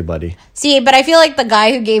interact with anybody. See, but I feel like the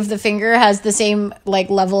guy who gave the finger has the same, like,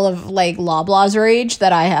 level of, like, Loblaws rage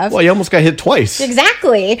that I have. Well, you almost got hit twice.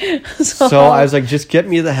 Exactly. So I was like, just get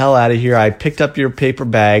me the hell out of here. I picked up your paper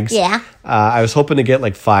bags. Yeah. I was hoping to get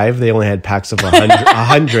like 5. They only had packs of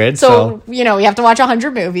 100. So, you know, you have to watch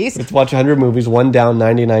 100 movies. Let's watch 100 movies, 1 down,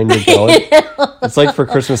 99 to go. It's like for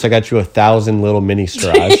Christmas, I got you 1,000 little mini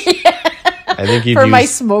straws. I think you've for my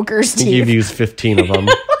smoker's teeth. You've used 15 of them.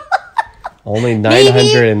 Only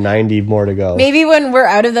 990 more to go. Maybe when we're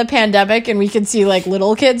out of the pandemic and we can see like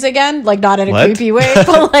little kids again, like not in a creepy way,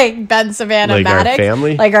 but like Ben, Savannah, like Maddox, our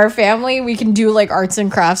family? like our family, we can do like arts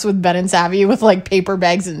and crafts with Ben and Savvy with like paper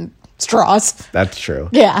bags and straws. That's true.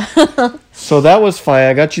 Yeah. So that was fine.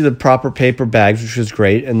 I got you the proper paper bags, which was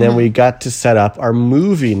great. And then we got to set up our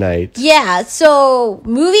movie night. Yeah. So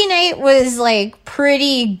movie night was like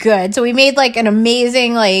pretty good. So we made like an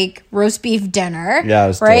amazing like roast beef dinner. Yeah, it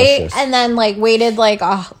was right? delicious. And then like waited like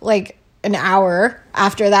an hour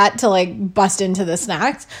after that to like bust into the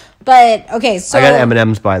snacks. But okay, so I got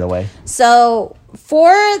M&Ms, by the way. So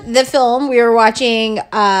for the film, we were watching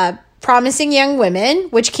Promising Young Women,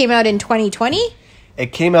 which came out in 2020.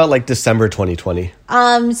 It came out like December 2020.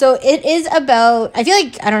 So it is about, I feel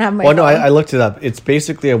like I don't have my Well, no, I looked it up. It's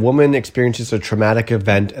basically a woman experiences a traumatic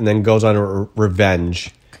event and then goes on a revenge.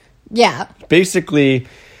 Yeah. Basically,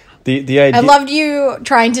 the idea... I loved you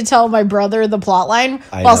trying to tell my brother the plot line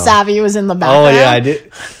while Savvy was in the background. Oh, yeah, I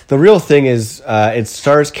did. The real thing is it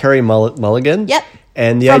stars Carey Mulligan. Yep.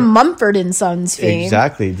 And from Mumford & Sons fame.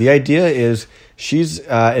 Exactly. The idea is she's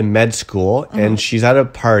in med school and she's at a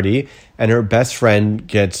party and her best friend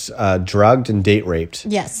gets drugged and date raped.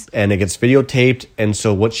 Yes. And it gets videotaped. And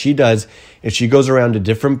so what she does is she goes around to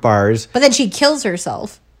different bars. But then she kills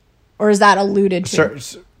herself. Or is that alluded to?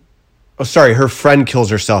 Sorry, her friend kills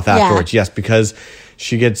herself afterwards. Yes, because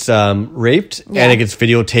she gets raped and it gets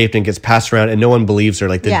videotaped and gets passed around and no one believes her,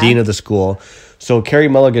 like the dean of the school. So Carey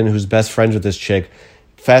Mulligan, who's best friends with this chick,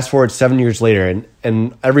 fast forward 7 years later,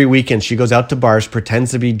 and every weekend she goes out to bars,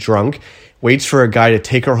 pretends to be drunk, waits for a guy to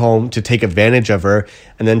take her home to take advantage of her,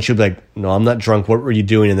 and then she'll be like, no, I'm not drunk, what were you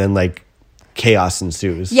doing? And then like chaos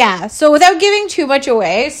ensues. Yeah, so without giving too much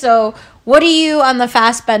away, so what do you on the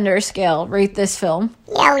Fassbender scale rate this film?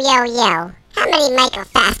 Yo. How many Michael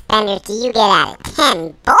Fassbenders do you get out of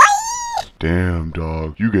 10, boy? Damn,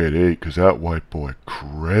 dog, you get 8 because that white boy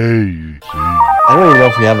crazy. I don't even know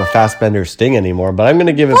if we have a Fassbender Sting anymore, but I'm going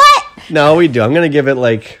to give it... What? No, we do. I'm going to give it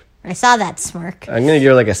like... I saw that smirk. I'm going to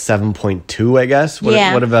give it like a 7.2, I guess.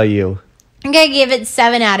 What about you? I'm going to give it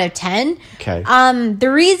 7 out of 10. Okay.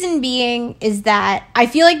 The reason being is that I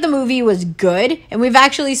feel like the movie was good. And we've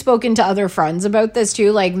actually spoken to other friends about this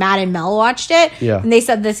too. Like Matt and Mel watched it. Yeah. And they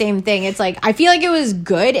said the same thing. It's like, I feel like it was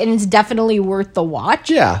good and it's definitely worth the watch.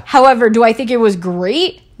 Yeah. However, do I think it was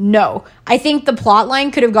great? No. I think the plot line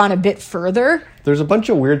could have gone a bit further. There's a bunch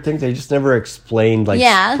of weird things they just never explained, like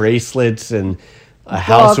bracelets and a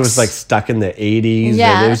house that was like stuck in the 80s.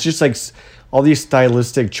 Yeah. And it was just like all these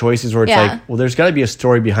stylistic choices where it's like, well, there's got to be a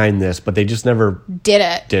story behind this, but they just never did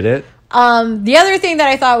it. The other thing that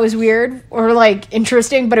I thought was weird or like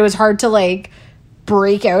interesting, but it was hard to like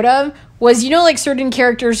break out of was, you know, like certain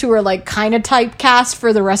characters who are like kind of typecast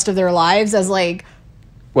for the rest of their lives as like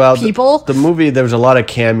people. The movie, there was a lot of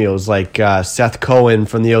cameos, like Seth Cohen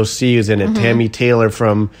from the OC is in it, Tammy Taylor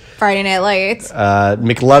from Friday Night Lights,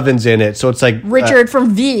 McLovin's in it, so it's like Richard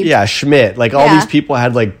from Veep, Schmidt, like all these people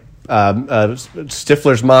had like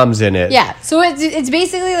Stifler's mom's in it. Yeah, so it's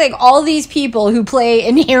basically like all these people who play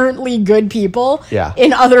inherently good people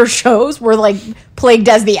in other shows were like plagued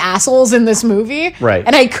as the assholes in this movie. Right.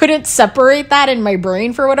 And I couldn't separate that in my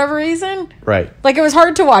brain for whatever reason. Right. Like it was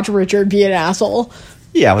hard to watch Richard be an asshole.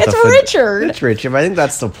 Yeah, it's Richard. It's Richard. I think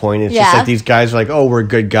that's the point. It's just like these guys are like, oh, we're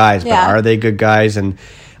good guys, but are they good guys? And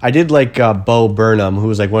I did like Bo Burnham, who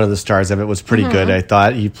was like one of the stars of it, was pretty good. I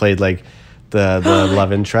thought he played like the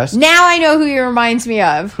love interest. Now I know who he reminds me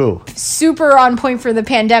of. Who? Super on point for the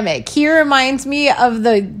pandemic. He reminds me of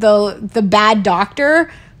the bad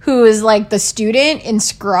doctor who is like the student in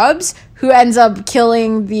Scrubs who ends up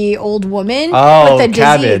killing the old woman with the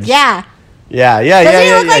Cabbage. disease. Yeah. Yeah. Does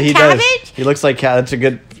he look like he Cabbage? does. He looks like Cabbage. That's a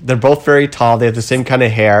good. They're both very tall. They have the same kind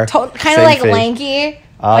of hair. Kind of same like face. Oh, lanky.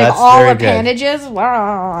 Like that's all very good. appendages.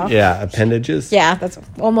 Wow. Yeah, appendages. Yeah, that's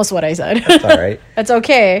almost what I said. That's all right. That's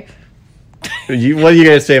okay. What are you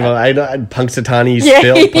going to say about Punxsutawney's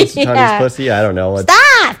Punxsutawney's pussy? I don't know.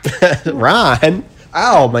 Stop! Ron.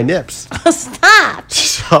 Ow, my nips. Stop!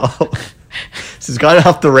 So, this has gone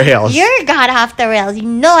off the rails. You're got off the rails. You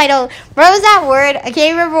know I don't. What was that word? I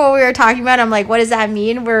can't remember what we were talking about. I'm like, what does that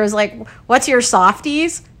mean? Where it was like, what's your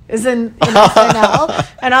softies? Is in SNL.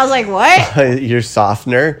 And I was like, what? Your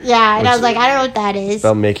softener. Yeah, and I was like, I don't know what that is.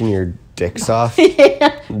 About making your dick soft. But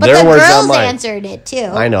Their the words, not girls mine. answered it too.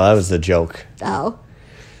 I know, that was the joke. Oh.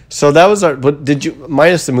 So that was our. But did you,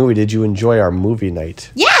 minus the movie, did you enjoy our movie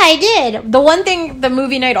night? Yeah, I did. The one thing the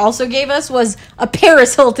movie night also gave us was a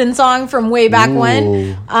Paris Hilton song from way back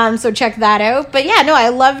when. So check that out. But yeah, no, I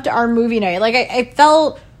loved our movie night. Like I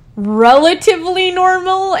felt relatively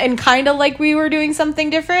normal and kind of like we were doing something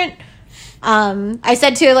different. I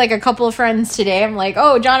said to like a couple of friends today, I'm like,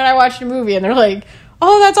 oh, John and I watched a movie, and they're like,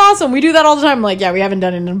 oh, that's awesome. We do that all the time. I'm like, yeah, we haven't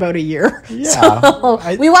done it in about a year. Yeah.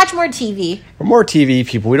 So we watch more TV. We're more TV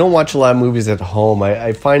people. We don't watch a lot of movies at home.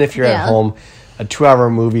 I find if you're at home, a 2-hour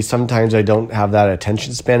movie, sometimes I don't have that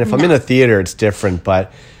attention span. If I'm in a theater, it's different.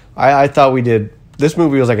 But I thought we did. This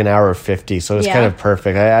movie was like an hour 50, so it's kind of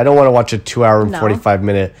perfect. I don't want to watch a 2-hour and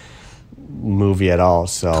 45-minute movie at all.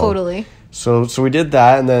 So Totally. So we did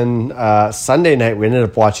that, and then Sunday night we ended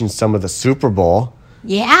up watching some of the Super Bowl.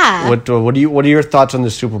 Yeah. What are your thoughts on the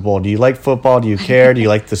Super Bowl? Do you like football? Do you care? Do you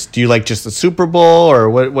like this? Do you like just the Super Bowl, or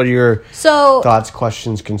what are your thoughts,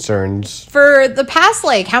 questions, concerns? For the past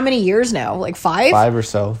like how many years now? Like 5? 5 or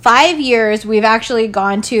so. 5 years. We've actually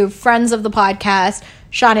gone to friends of the podcast,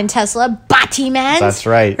 Sean and Tesla, Batman's. That's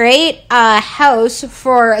right. Right? House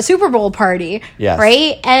for a Super Bowl party. Yes.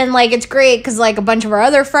 Right? And like it's great because like a bunch of our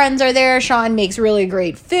other friends are there. Sean makes really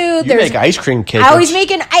great food. You make ice cream cake. I always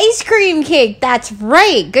make an ice cream cake. That's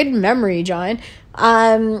right. Good memory, John.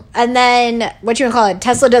 And then what you call it?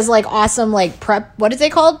 Tesla does like awesome like prep. What is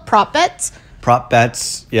it called? Prop bets. Prop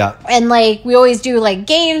bets, yeah. And like we always do like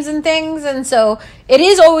games and things, and so it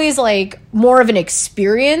is always like more of an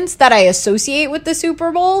experience that I associate with the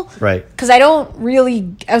Super Bowl, right? Because I don't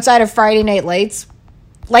really, outside of Friday Night Lights,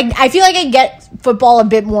 like I feel like I get football a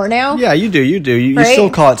bit more now. Yeah, you do. You Right?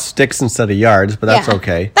 still call it sticks instead of yards, but that's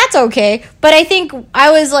okay. That's okay. But I think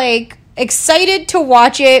I was like excited to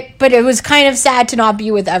watch it, but it was kind of sad to not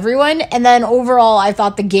be with everyone. And then overall, I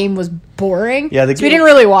thought the game was boring. Yeah, so we didn't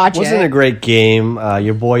really watch it. Wasn't a great game.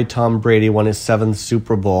 Your boy Tom Brady won his 7th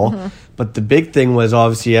Super Bowl. Mm-hmm. But the big thing was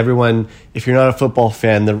obviously everyone, if you're not a football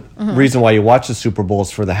fan, the reason why you watch the Super Bowl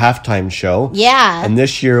is for the halftime show. Yeah. And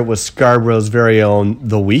this year it was Scarborough's very own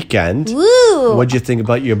The Weeknd. Woo. What'd you think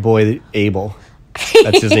about your boy Abel?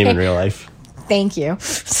 That's his name in real life. Thank you.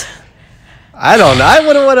 I don't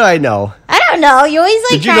know. What do I know? I don't know. You always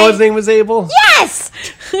like Did you know his name was Abel? Yes.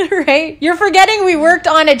 Right? You're forgetting we worked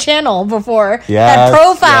on a channel before that Yes,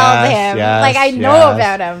 profiled yes, him. yes, like I know yes.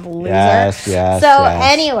 about him, loser. Yes. So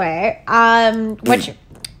anyway, which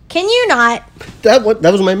Can you not? That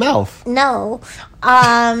was my mouth. No.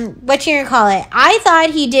 What you gonna call it? I thought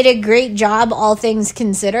he did a great job, all things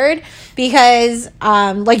considered, because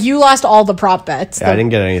like you lost all the prop bets. Yeah, I didn't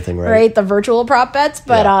get anything right. Right, the virtual prop bets,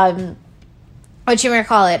 but what you gonna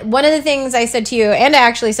call it? One of the things I said to you, and I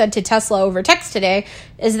actually said to Tesla over text today,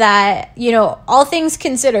 is that, you know, all things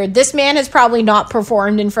considered, this man has probably not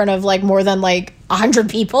performed in front of like more than like 100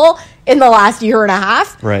 people in the last year and a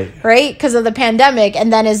half. Right. Right? Because of the pandemic,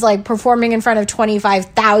 and then is like performing in front of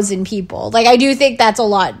 25,000 people. Like, I do think that's a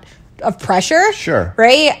lot of pressure. Sure.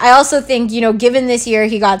 Right? I also think, you know, given this year,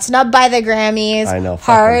 he got snubbed by the Grammys. I know.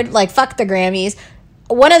 Hard. Like, fuck the Grammys.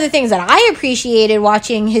 One of the things that I appreciated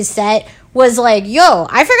watching his set was like, yo,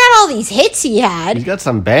 I forgot all these hits he had. He's got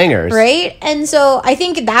some bangers. Right? And so I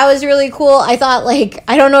think that was really cool. I thought, like,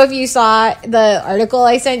 I don't know if you saw the article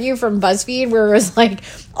I sent you from BuzzFeed where it was like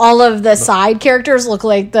all of the side characters look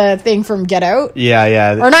like the thing from Get Out.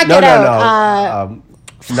 Yeah. Or not Get Out.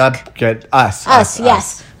 Not Get Us. Us,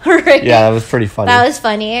 yes. Right? Yeah, that was pretty funny. That was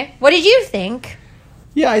funny. What did you think?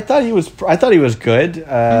 Yeah, I thought he was good.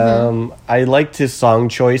 I liked his song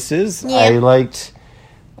choices. Yeah.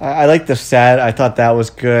 I liked the set. I thought that was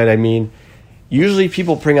good. I mean, usually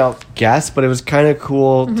people bring out guests, but it was kind of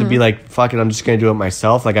cool to be like, fuck it, I'm just going to do it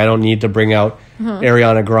myself. Like, I don't need to bring out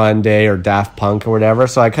Ariana Grande or Daft Punk or whatever.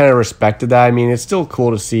 So I kind of respected that. I mean, it's still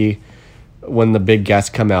cool to see when the big guests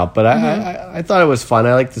come out. But I thought it was fun.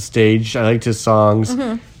 I liked the stage. I liked his songs.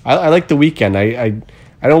 I liked The Weeknd.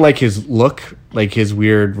 I don't like his look, like his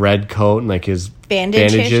weird red coat and like his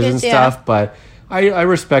bandages and stuff, but I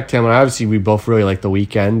respect him, and obviously we both really like The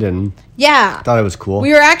Weeknd, and yeah, thought it was cool.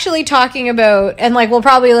 We were actually talking about, and like we'll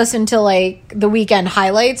probably listen to like the Weeknd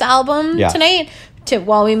Highlights album tonight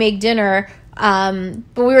while we make dinner. But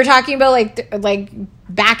we were talking about like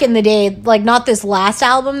back in the day, like not this last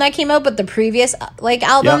album that came out, but the previous like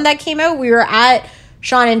album that came out. We were at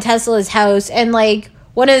Sean and Tesla's house, and like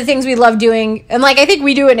one of the things we love doing, and like I think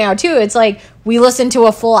we do it now too, it's like we listen to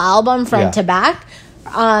a full album front to back.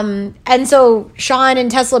 And so Sean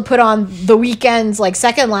and Tesla put on The Weeknd's like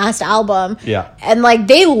second last album. Yeah. And like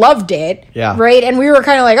they loved it. Yeah. Right. And we were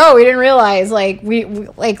kind of like, oh, we didn't realize like we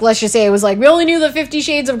like, let's just say it was like, we only knew the 50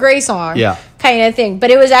 Shades of Grey song. Yeah. Kind of thing.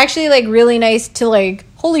 But it was actually like really nice to like,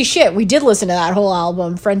 holy shit, we did listen to that whole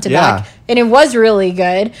album front to back. And it was really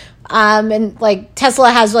good. And like Tesla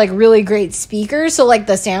has like really great speakers, so like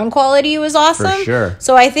the sound quality was awesome. For sure.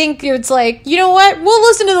 So I think it's like, you know what, we'll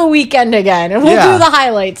listen to The Weeknd again and we'll do the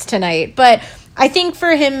highlights tonight. But I think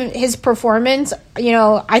for him, his performance, you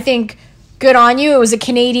know, I think good on you. It was a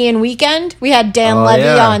Canadian weekend. We had Dan Levy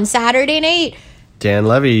on Saturday night. Dan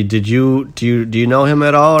Levy, do you know him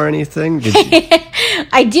at all or anything?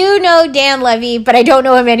 I do know Dan Levy, but I don't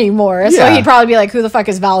know him anymore. So he'd probably be like, who the fuck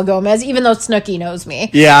is Val Gomez? Even though Snooki knows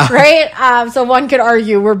me. Yeah. Right? So one could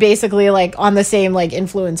argue we're basically like on the same like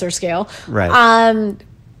influencer scale. Right.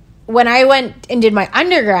 When I went and did my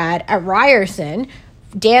undergrad at Ryerson,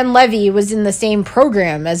 Dan Levy was in the same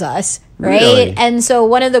program as us. Right. Really? And so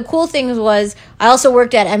one of the cool things was I also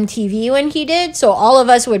worked at MTV when he did. So all of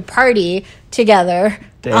us would party together.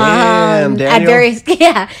 Damn, at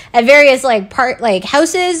various like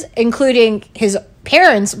houses, including his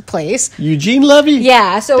parents' place. Eugene Levy?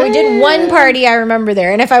 Yeah, so we did one party I remember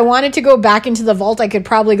there. And if I wanted to go back into the vault, I could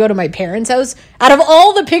probably go to my parents' house. Out of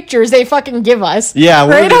all the pictures they fucking give us. Yeah.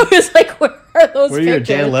 Right? I was like, where are those pictures? Where are your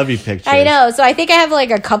Dan Levy pictures? I know. So I think I have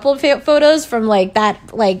like a couple of photos from like that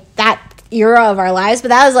era of our lives, but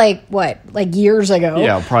that was like what, like years ago.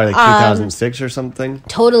 Yeah, probably like 2006 or something.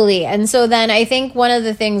 Totally. And so then I think one of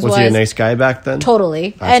the things was he a nice guy back then?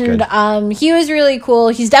 Totally. That's and good. He was really cool.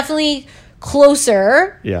 He's definitely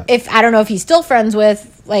closer. Yeah. If I don't know if he's still friends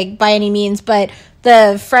with like by any means, but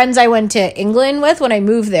the friends I went to England with when I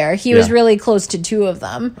moved there, he was really close to two of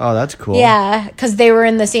them. Oh, that's cool. Yeah, because they were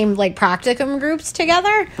in the same like practicum groups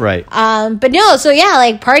together. Right. But no, so yeah,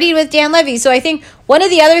 like partied with Dan Levy. So I think one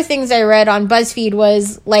of the other things I read on BuzzFeed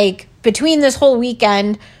was like between this whole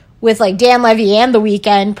weekend with like Dan Levy and The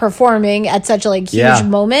Weeknd performing at such like huge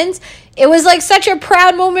moments, it was like such a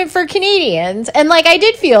proud moment for Canadians. And like I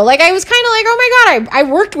did feel like I was kind of like, oh my God, I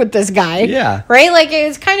worked with this guy. Yeah. Right? Like it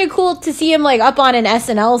was kind of cool to see him like up on an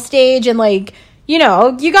SNL stage and like, you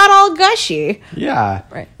know, you got all gushy. Yeah.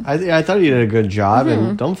 Right. I thought you did a good job.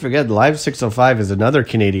 And don't forget, Live 605 is another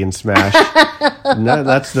Canadian smash.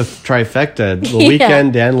 That's the trifecta. The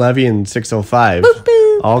Weeknd, Dan Levy, and 605. Boop,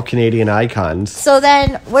 boop. All Canadian icons. So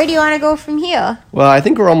then, where do you want to go from here? Well, I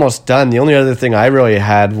think we're almost done. The only other thing I really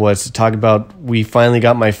had was to talk about we finally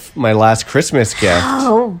got my last Christmas gift.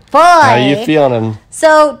 Oh, boy. How are you feeling?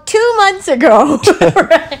 So 2 months ago,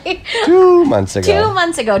 right? 2 months ago. 2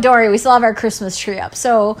 months ago. Don't worry, we still have our Christmas tree up.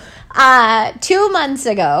 So 2 months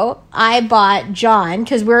ago, I bought John,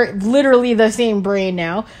 because we're literally the same brain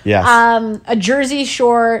now. Yes. A Jersey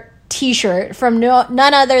Shore t-shirt from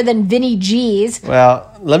none other than Vinny G's. Well,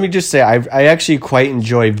 let me just say, I actually quite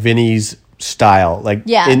enjoy Vinny's style, like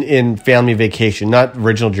in Family Vacation, not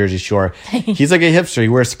original Jersey Shore. He's like a hipster. He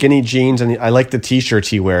wears skinny jeans, and I like the t-shirts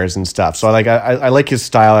he wears and stuff. So I like his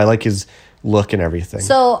style. I like his look and everything.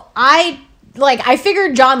 So I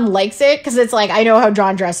figured John likes it because it's like I know how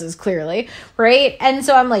John dresses clearly, right? And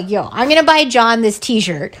so I'm like, yo, I'm gonna buy John this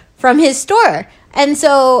t-shirt from his store. And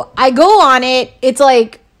so I go on it. It's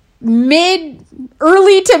like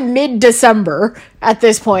early to mid December at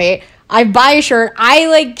this point. I buy a shirt. I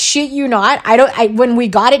like shit you not. When we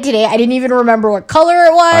got it today, I didn't even remember what color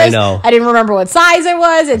it was. I know. I didn't remember what size it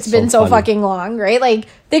was. It's been so fucking long, right? Like,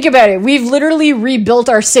 think about it. We've literally rebuilt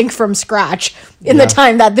our sink from scratch in the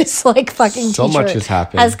time that this like fucking so t-shirt much has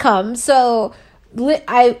happened. has come. So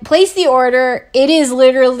I placed the order. It is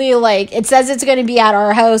literally like, it says it's going to be at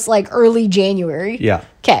our house like early January. Yeah.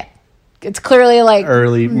 Okay. It's clearly like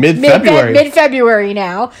mid-February. Mid-February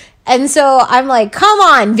now. And so I'm like, come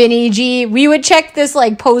on, Vinny G. We would check this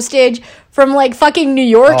like postage from like fucking New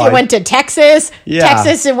York. It went to Texas. Yeah.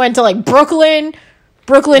 Texas, it went to like Brooklyn.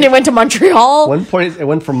 Brooklyn, it went to Montreal. One point, it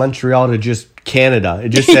went from Montreal to just Canada. It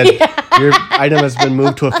just said, your item has been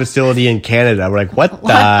moved to a facility in Canada. We're like, what the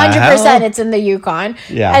 100%, hell? It's in the Yukon.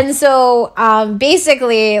 Yeah. And so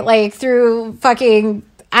basically, like through fucking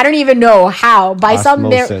I don't even know how. By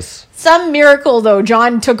Osmosis. some miracle, though,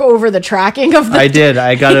 John took over the tracking of the... I did.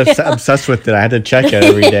 I got obsessed with it. I had to check it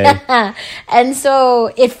every day. And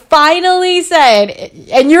so it finally said,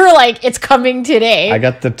 and you're like, it's coming today. I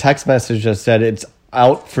got the text message that said it's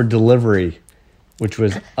out for delivery, which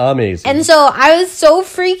was amazing. And so I was so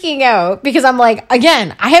freaking out because I'm like,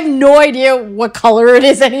 again, I have no idea what color it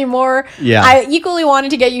is anymore. Yeah. I equally wanted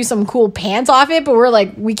to get you some cool pants off it, but we're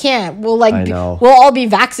like, we can't. We'll I know. we'll all be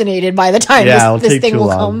vaccinated by the time this thing will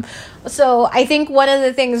long. come. So I think one of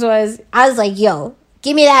the things was, I was like, yo,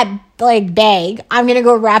 give me that like bag. I'm going to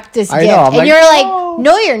go wrap this gift. know, I'm and like, you're like,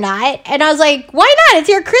 no, you're not. And I was like, why not? It's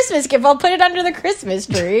your Christmas gift. I'll put it under the Christmas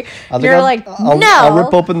tree. You're like, no. I'll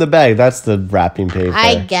rip open the bag. That's the wrapping paper.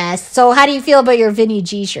 I guess. So how do you feel about your Vinny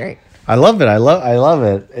G shirt? I love it. I love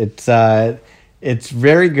it. It's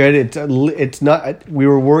very good. It's not. We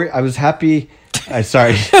were worried. I was happy.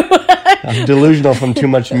 Sorry, I'm delusional from too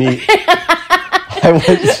much meat.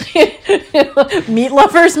 Meat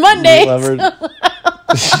Lovers Monday.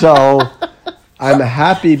 So I'm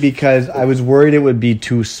happy because I was worried it would be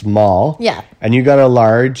too small. Yeah. And you got a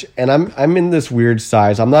large, and I'm in this weird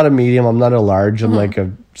size. I'm not a medium. I'm not a large. I'm like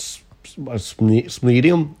a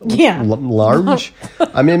medium. Yeah. Large.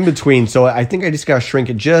 I'm in between. So I think I just got to shrink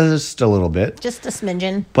it just a little bit. Just a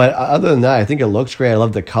smidgen. But other than that, I think it looks great. I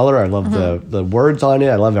love the color. I love the words on it.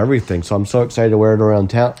 I love everything. So I'm so excited to wear it around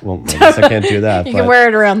town. Well, I guess I can't do that. You can wear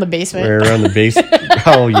it around the basement. Wear it around the basement.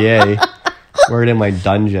 Oh, yay. Wear it in my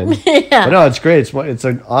dungeon. Yeah. But no, it's great. It's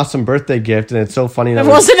an awesome birthday gift, and it's so funny that it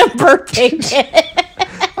wasn't a birthday gift.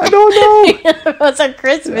 I don't know. It was a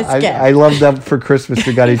Christmas gift. I love that for Christmas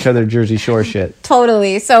we got each other Jersey Shore shit.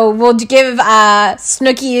 Totally. So we'll give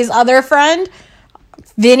Snooki's other friend,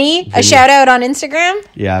 Vinny, a shout out on Instagram.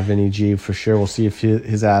 Yeah, Vinny G for sure. We'll see if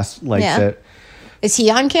his ass likes it. Is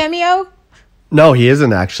he on Cameo? No, he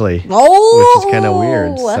isn't actually. Oh, which is kind of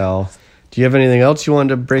weird. So, do you have anything else you wanted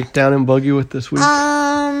to break down and bug you with this week?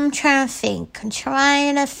 I'm trying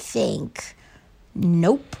to think.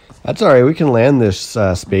 Nope. That's all right. We can land this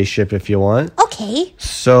spaceship if you want. Okay.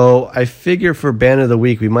 So I figure for band of the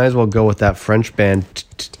week, we might as well go with that French band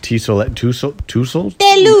Tussauds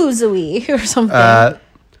Delouise or something.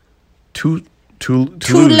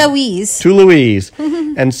 Toulouise.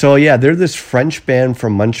 And so, yeah, they're this French band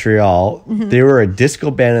from Montreal. They were a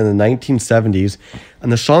disco band in the 1970s.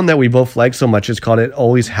 And the song that we both like so much is called It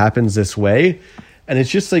Always Happens This Way. And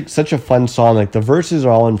it's just like such a fun song. Like the verses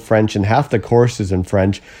are all in French and half the chorus is in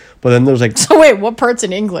French. But then there's like... So wait, what part's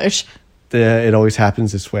in English? It Always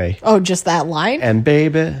Happens This Way. Oh, just that line? And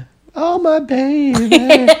baby, oh my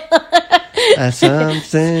baby. That's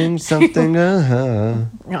something,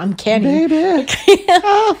 Uncanny. Baby,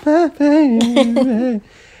 oh my baby.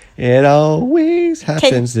 It always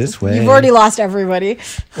happens this way. You've already lost everybody.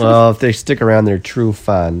 Well, if they stick around, they're true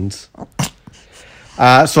fans.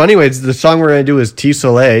 So anyways, the song we're going to do is T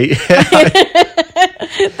Soleil.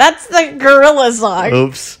 That's the gorilla song.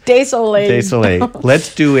 Oops. Day Soleil. Day Soleil.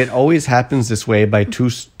 Let's do It Always Happens This Way by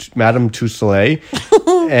Madame Soleil.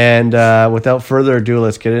 And without further ado,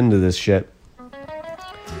 let's get into this shit.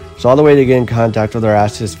 So all the way to get in contact with our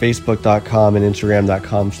ass is facebook.com and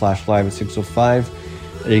instagram.com/live605.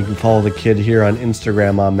 And you can follow the kid here on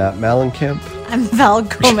Instagram. I'm Matt Malencamp. I'm Val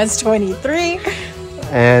Gomez 23.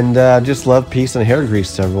 And just love, peace, and hair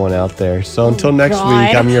grease to everyone out there. So until next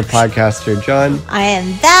week, I'm your podcaster, John. I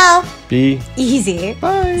am Val. Be easy.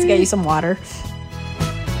 Bye. Let's get you some water.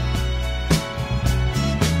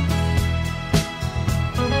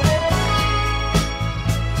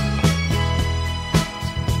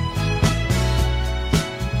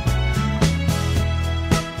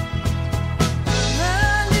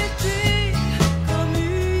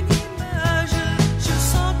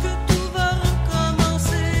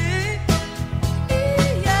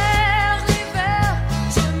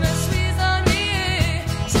 Je me suis ennuyée,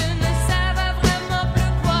 je ne savais vraiment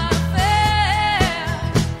plus quoi faire.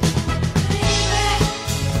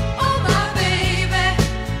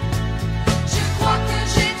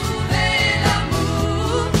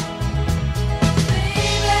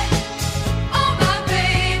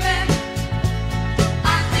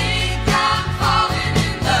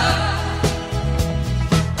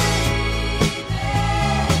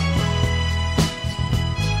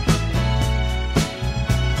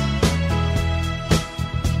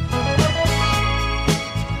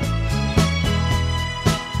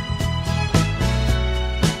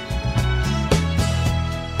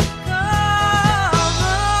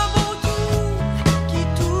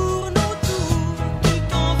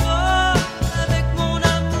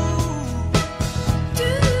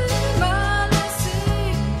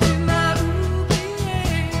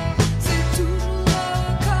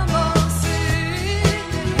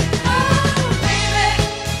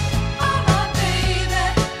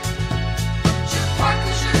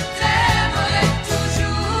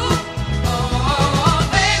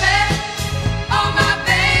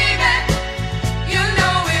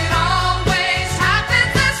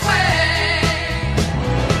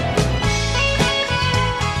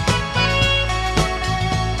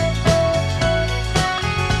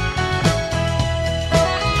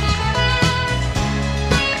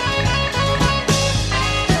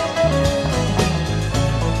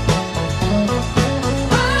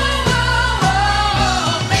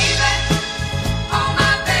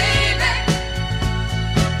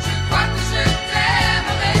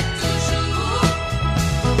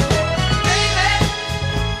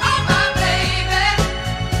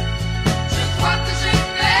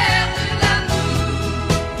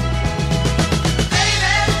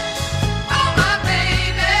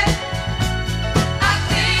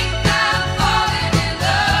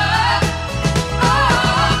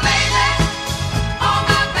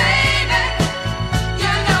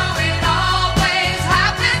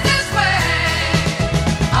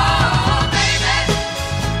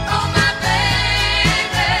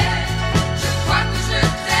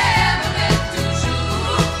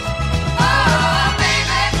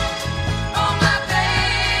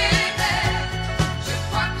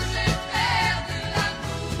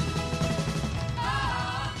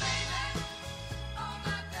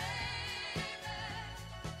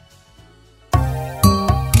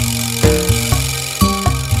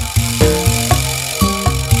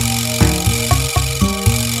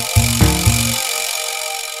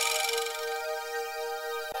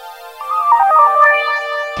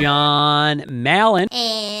 John Mallon,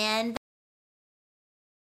 and